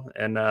well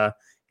and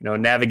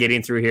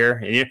navigating through here.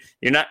 And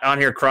you're not on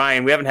here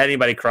crying. We haven't had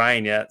anybody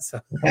crying yet.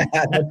 So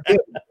That's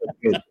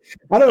good.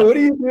 I don't know. What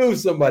do you do if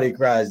somebody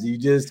cries? Do you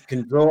just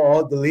Control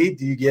Alt Delete?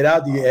 Do you get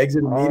out? Do you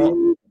exit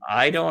immediately?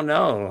 I don't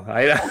know.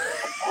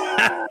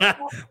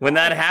 When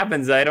that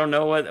happens, I don't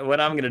know what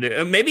I'm gonna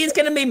do. Maybe it's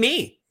gonna be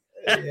me.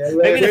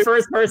 Maybe the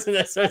first person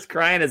that starts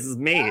crying is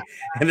me,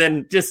 and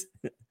then just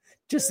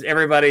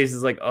everybody's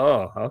just like,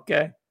 oh,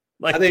 okay.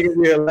 Like, I think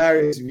it'd be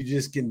hilarious if you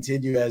just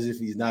continue as if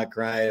he's not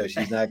crying or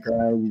she's not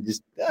crying. You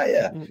just,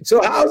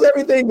 So how's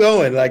everything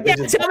going? Like,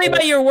 tell me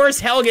about your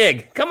worst hell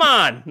gig. Come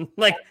on,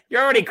 like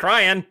you're already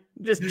crying.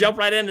 Just jump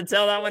right in and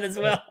tell that one as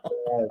well.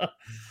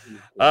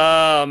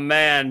 Oh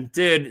man,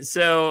 dude.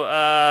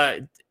 So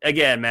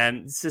again,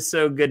 man, it's just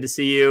so good to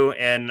see you,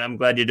 and I'm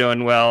glad you're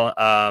doing well.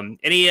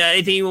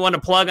 Anything you want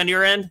to plug on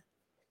your end?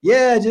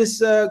 Yeah,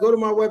 just go to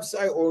my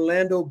website,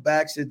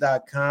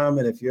 OrlandoBaxter.com.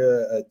 And if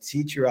you're a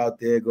teacher out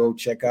there, go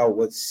check out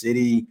what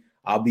city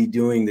I'll be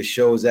doing the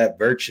shows at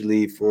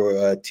virtually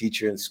for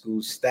teacher and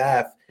school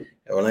staff,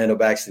 Orlando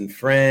Baxter and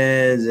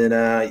Friends. And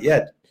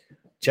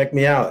check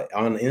me out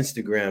on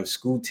Instagram,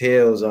 School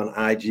Tales on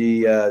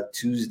IG,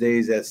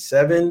 Tuesdays at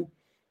 7.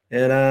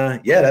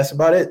 And that's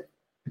about it.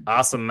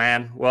 Awesome,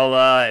 man.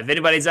 Well, if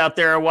anybody's out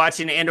there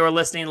watching and/or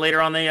listening later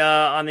on the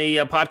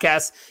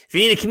podcast, if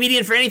you need a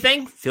comedian for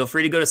anything, feel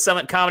free to go to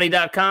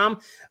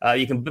summitcomedy.com.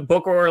 You can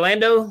book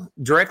Orlando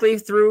directly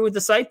through the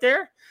site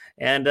there.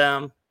 And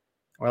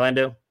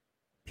Orlando,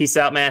 peace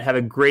out, man. Have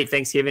a great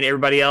Thanksgiving.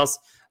 Everybody else,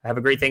 have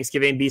a great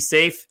Thanksgiving. Be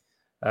safe.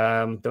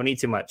 Don't eat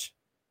too much.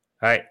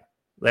 All right.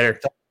 Later.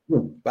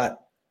 Bye.